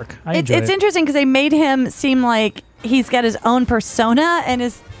 I enjoy It's it. interesting because they made him seem like he's got his own persona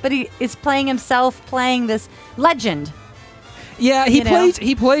but he is playing himself, playing this legend. Yeah,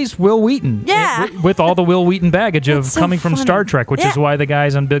 he plays Will Wheaton. Yeah. With all the Will Wheaton baggage of That's so coming from funny. Star Trek, which is why the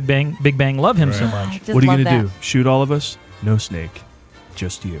guys on Big Bang love him so much. just What are you love going to that. do? Shoot all of us? No snake.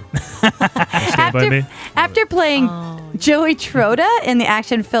 Just you. Stand by me? After playing Joey Trota in the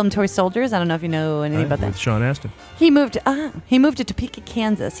action film Toy Soldiers, I don't know if you know anything about With that. Sean Astin. He moved to Topeka,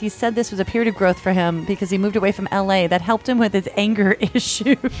 Kansas. He said this was a period of growth for him because he moved away from LA. That helped him with his anger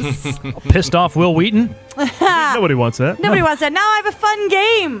issues. Pissed off Will Wheaton. Nobody wants that. Nobody wants that. Now I have a fun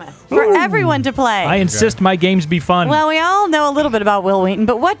game for everyone to play. I insist my games be fun. Well, we all know a little bit about Will Wheaton,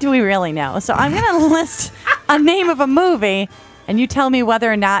 but what do we really know? So I'm going to list a name of a movie, and you tell me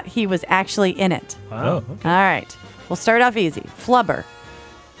whether or not he was actually in it. Oh. All right. We'll start off easy. Flubber.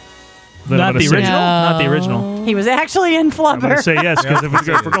 Then I'm Not gonna the say- original. Not the original. He was actually in Flubber. I'm going to say yes, because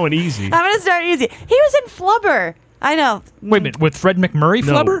if we're going easy. I'm going to start easy. He was in Flubber. I know. Wait a minute, with Fred McMurray,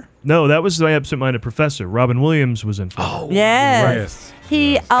 Flubber? No, that was My Absent-Minded Professor. Robin Williams was in Flubber. Yes.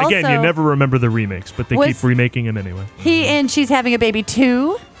 He also. Again, you never remember the remakes, but they Was- keep remaking them anyway. He in She's Having a Baby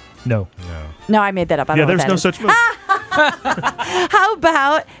 2. No. No, I made that up. I Yeah, don't know there's what no that such movie. is. How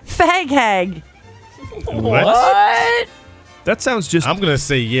about Fag Hag? What? That sounds just... I'm going to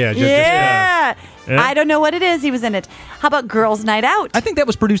say yeah. Yeah. Yeah. I don't know what it is. He was in it. How about Girls Night Out? I think that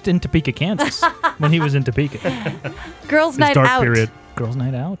was produced in Topeka, Kansas, when he was in Topeka. Girls His Night dark Out. period. Girls'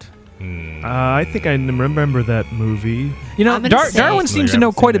 Night Out. I think I remember that movie. You know, I'm gonna say- Darwin seems to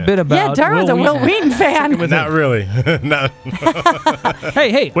know quite a bit about. Yeah, Darwin's a Will Wheaton fan. Not really. Not.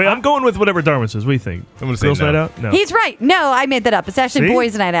 Hey. Wait, I'm going with whatever Darwin says. What do you think? I'm gonna say Girls no. Night Out? No. He's right. No, I made that up. It's actually See?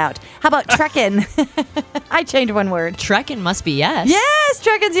 Boys Night Out. How about Trekkin'? I changed one word. Trekkin' must be yes. Yes,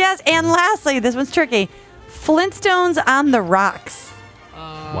 Trekkin's yes. And lastly, this one's tricky. Flintstones on the Rocks.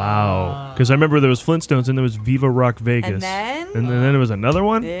 Wow. Because I remember there was Flintstones and there was Viva Rock Vegas. And then there was another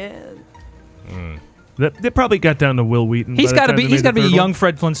one? Yeah. They probably got down to Will Wheaton. He's got to be a young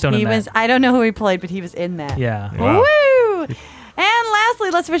Fred Flintstone in that. I don't know who he played, but he was in that. Yeah. Wow. Woo! And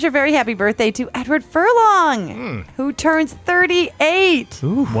lastly, let's wish a very happy birthday to Edward Furlong, who turns 38.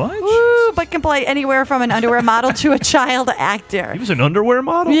 Ooh, what? Woo, but can play anywhere from an underwear model to a child actor. He was an underwear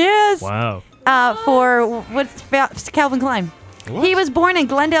model? Yes. Wow. For Calvin Klein. What? He was born in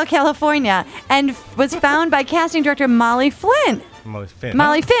Glendale, California, and was found by casting director Molly Flynn. Molly Finn.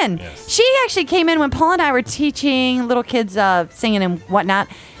 Molly Finn. Yes. She actually came in when Paul and I were teaching little kids singing and whatnot.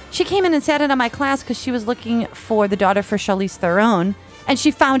 She came in and sat in on my class because she was looking for the daughter for Charlize Theron, and she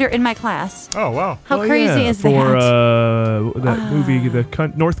found her in my class. Oh, wow. How crazy is for, that? that movie,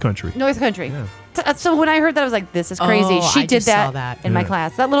 North Country. North Country. Yeah. So when I heard that, I was like, this is crazy. Oh, She I did just saw that. in my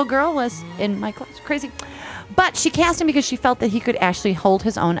class. That little girl was in my class. Crazy. But she cast him because she felt that he could actually hold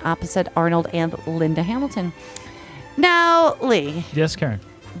his own opposite Arnold and Linda Hamilton. Now, Lee. Yes, Karen.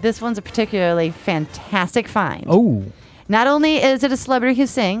 This one's a particularly fantastic find. Oh. Not only is it a celebrity who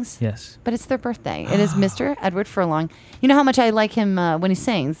sings, Yes. but it's their birthday. It is Mr. Edward Furlong. You know how much I like him when he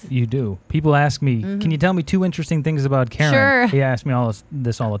sings. You do. People ask me, can you tell me 2 interesting things about Karen? Sure. He asks me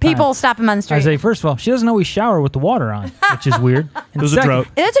this all the time. People stop him on the street. I say, first of all, she doesn't always shower with the water on, which is weird. And There's a drought.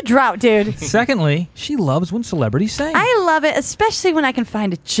 It's a drought, dude. Secondly, she loves when celebrities sing. I love it, especially when I can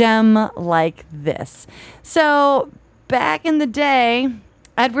find a gem like this. So, back in the day,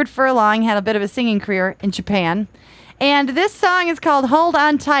 Edward Furlong had a bit of a singing career in Japan. And this song is called Hold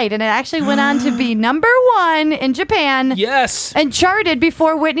On Tight, and it actually went on to be #1 in Japan. Yes. And charted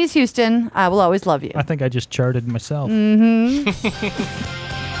before Whitney's Houston, I Will Always Love You. I think I just charted myself. Mm-hmm.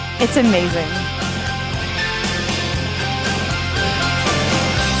 It's amazing.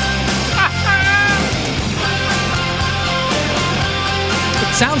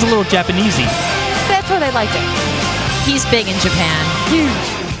 It sounds a little Japanesey. That's where they like it. He's big in Japan.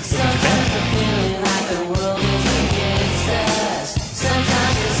 Huge.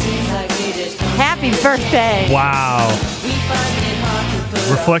 Happy birthday. Wow.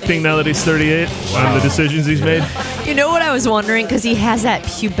 Reflecting now that he's 38 on the decisions he's made. You know what I was wondering? Because he has that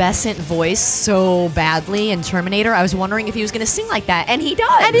pubescent voice so badly in Terminator. I was wondering if he was going to sing like that. And he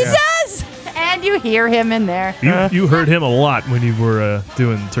does. And he does. And you hear him in there. You heard him a lot when you were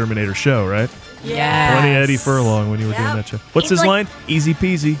doing the Terminator show, right? Yeah. Plenty of Eddie Furlong when you were doing that show. What's his line? Easy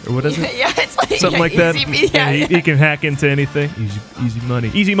peasy, or what is it? Yeah, it's like something like that. Easy, he can hack into anything. Easy money.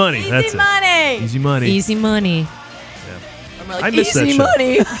 Easy money. Easy That's money. it. Easy money. Easy money. Yeah. I'm like, I miss easy that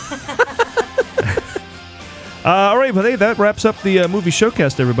money. All right, but hey, that wraps up the movie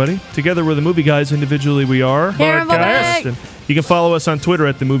showcast, everybody. Together we're the Movie Guys. Individually we are Karen Podcast. Bullock. And you can follow us on Twitter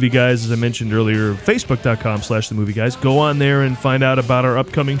at The Movie Guys, as I mentioned earlier, Facebook.com/The Movie Guys. Go on there and find out about our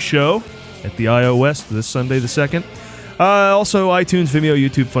upcoming show at the I.O. West this Sunday the 2nd. Also, iTunes, Vimeo,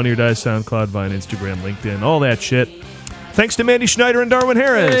 YouTube, Funny or Die, SoundCloud, Vine, Instagram, LinkedIn, all that shit. Thanks to Mandy Schneider and Darwin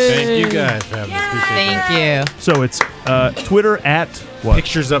Harris. Thank you guys for having us. Appreciate Thank you. So it's Twitter at what?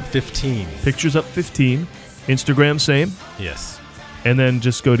 Pictures Up 15. Pictures Up 15. Instagram, same. Yes. And then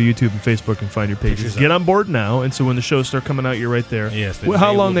just go to YouTube and Facebook and find your pages. Pictures Get Up. on board now, and so when the shows start coming out, you're right there. Yes.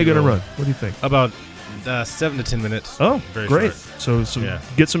 How long are they going to run? What do you think? About 7 to 10 minutes. Oh, Very great. short. So Yeah.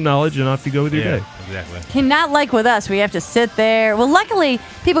 get some knowledge, and off you go with your day. Exactly. Not like with us. We have to sit there. Well, luckily,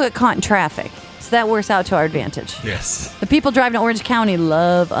 people get caught in traffic. So that works out to our advantage. Yes. The people driving to Orange County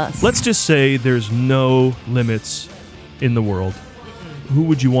love us. Let's just say there's no limits in the world. Who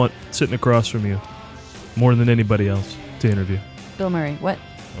would you want sitting across from you more than anybody else to interview? Bill Murray. What?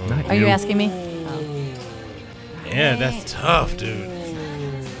 Not Are you asking me? Yeah, that's tough, dude.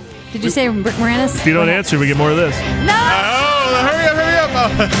 Did you say Rick Moranis? If you don't answer, we get more of this. No! Oh, hurry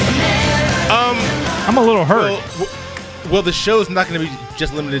up. I'm a little hurt. Well, the show's not going to be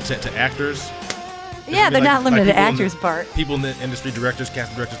just limited to actors. Yeah, they're not limited to people in actors' the, part. People in the industry, directors,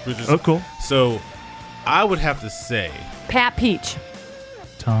 casting directors, producers. Oh, cool. So, I would have to say Pat Peach.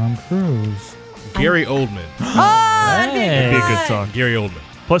 Tom Cruise. Gary Oldman. Oh, that'd be That'd be a good talk. Gary Oldman.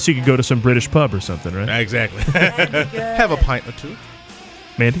 Plus, you could go to some British pub or something, right? Exactly. Have a pint or two.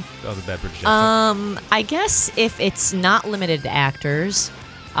 Mandy? That was a bad British accent. I guess if it's not limited to actors,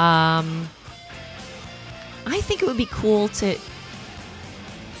 I think it would be cool to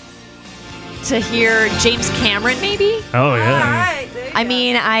hear James Cameron, maybe. Oh yeah. All right. I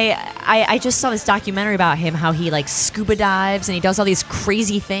mean, I just saw this documentary about him, how he like scuba dives and he does all these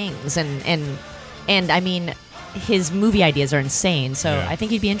crazy things, and I mean, his movie ideas are insane. So Yeah. I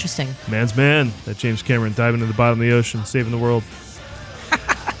think he'd be interesting. Man's man. That James Cameron diving to the bottom of the ocean, saving the world.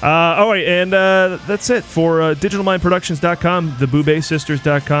 All right, and that's it for digitalmindproductions.com,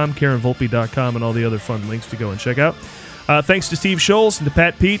 theboubettesisters.com, karenvolpe.com, and all the other fun links to go and check out. Thanks to Steve Scholes and to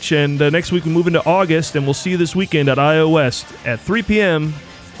Pat Peach, and next week we move into August, and we'll see you this weekend at IO West at 3 p.m.,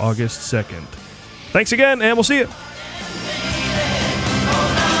 August 2nd. Thanks again, and we'll see you.